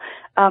soul,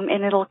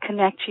 and it'll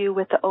connect you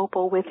with the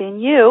opal within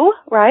you,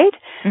 right?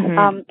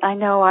 Mm-hmm. I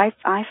know I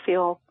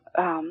feel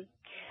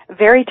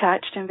very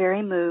touched and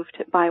very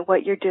moved by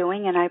what you're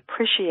doing, and I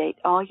appreciate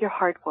all your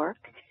hard work.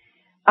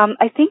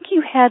 I think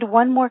you had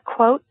one more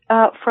quote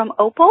from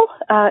Opal,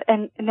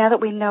 and now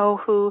that we know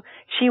who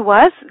she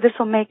was, this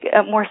will make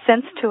more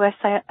sense to us,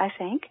 I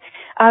think.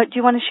 Do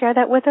you want to share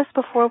that with us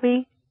before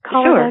we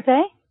call it a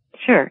day?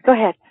 Sure. Go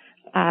ahead.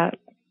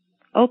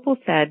 Opal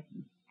said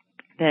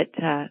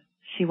that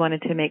she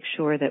wanted to make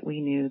sure that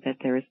we knew that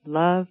there is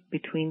love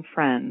between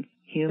friends,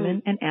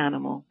 human and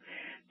animal.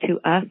 To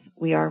us,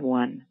 we are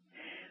one.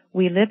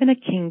 We live in a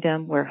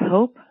kingdom where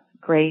hope,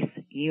 grace,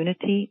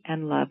 unity,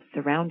 and love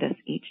surround us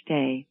each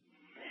day.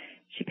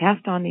 She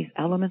passed on these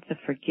elements of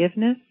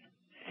forgiveness,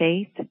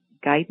 faith,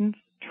 guidance,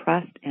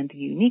 trust, and the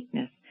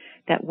uniqueness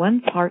that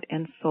one's heart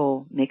and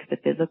soul makes the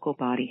physical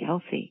body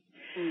healthy.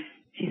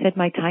 She said,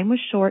 my time was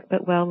short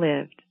but well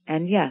lived,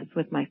 and yes,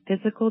 with my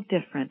physical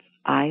difference,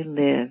 I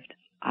lived.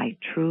 I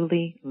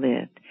truly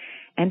lived,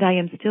 and I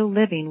am still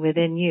living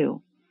within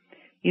you.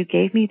 You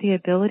gave me the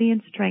ability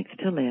and strength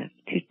to live,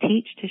 to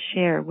teach, to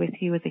share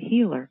with you as a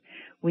healer.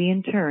 We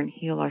in turn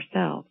heal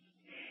ourselves.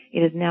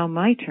 It is now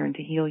my turn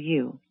to heal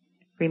you.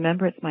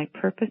 Remember, it's my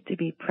purpose to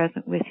be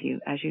present with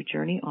you as you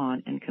journey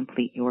on and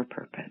complete your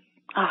purpose.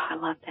 Oh, I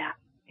love that.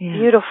 Yeah.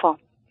 Beautiful.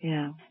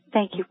 Yeah.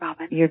 Thank you,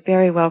 Robyn. You're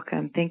very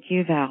welcome. Thank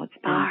you, Val. It's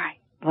been a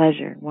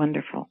pleasure.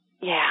 Wonderful.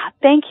 Yeah,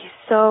 thank you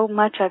so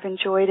much. I've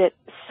enjoyed it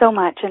so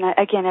much. And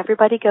again,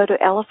 everybody go to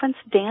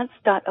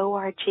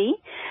elephantsdance.org.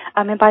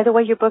 And by the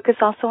way, your book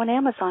is also on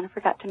Amazon. I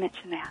forgot to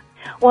mention that.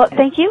 Well,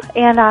 thank you,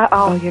 and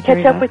I'll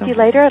catch up with you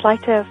later. I'd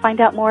like to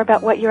find out more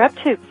about what you're up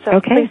to. So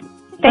okay. Please,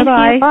 thank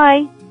you.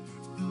 Bye.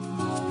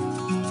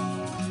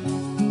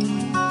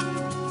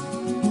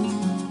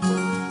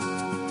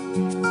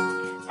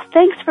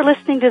 Thanks for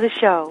listening to the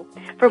show.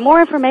 For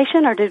more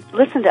information or to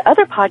listen to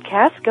other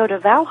podcasts, go to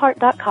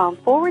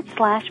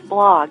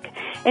valhart.com/blog.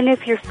 And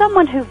if you're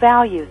someone who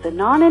values a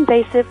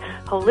non-invasive,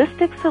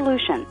 holistic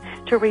solution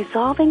to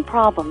resolving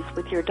problems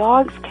with your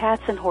dogs,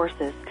 cats, and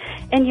horses,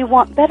 and you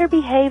want better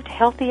behaved,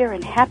 healthier,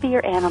 and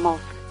happier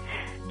animals,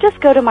 just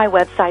go to my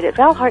website at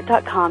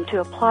valhart.com to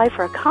apply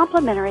for a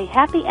complimentary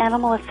Happy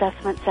Animal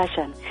Assessment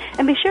session.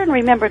 And be sure and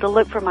remember to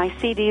look for my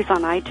CDs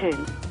on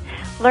iTunes.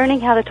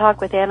 Learning how to talk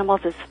with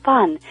animals is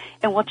fun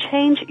and will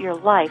change your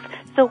life.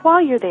 So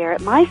while you're there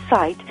at my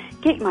site,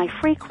 get my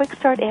free Quick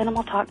Start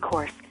Animal Talk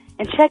course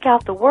and check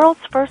out the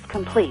world's first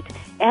complete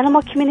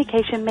Animal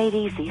Communication Made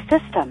Easy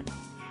system.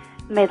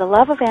 May the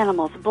love of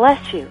animals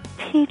bless you,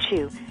 teach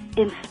you,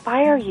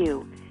 inspire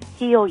you,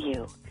 heal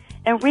you,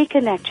 and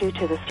reconnect you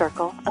to the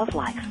circle of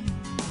life.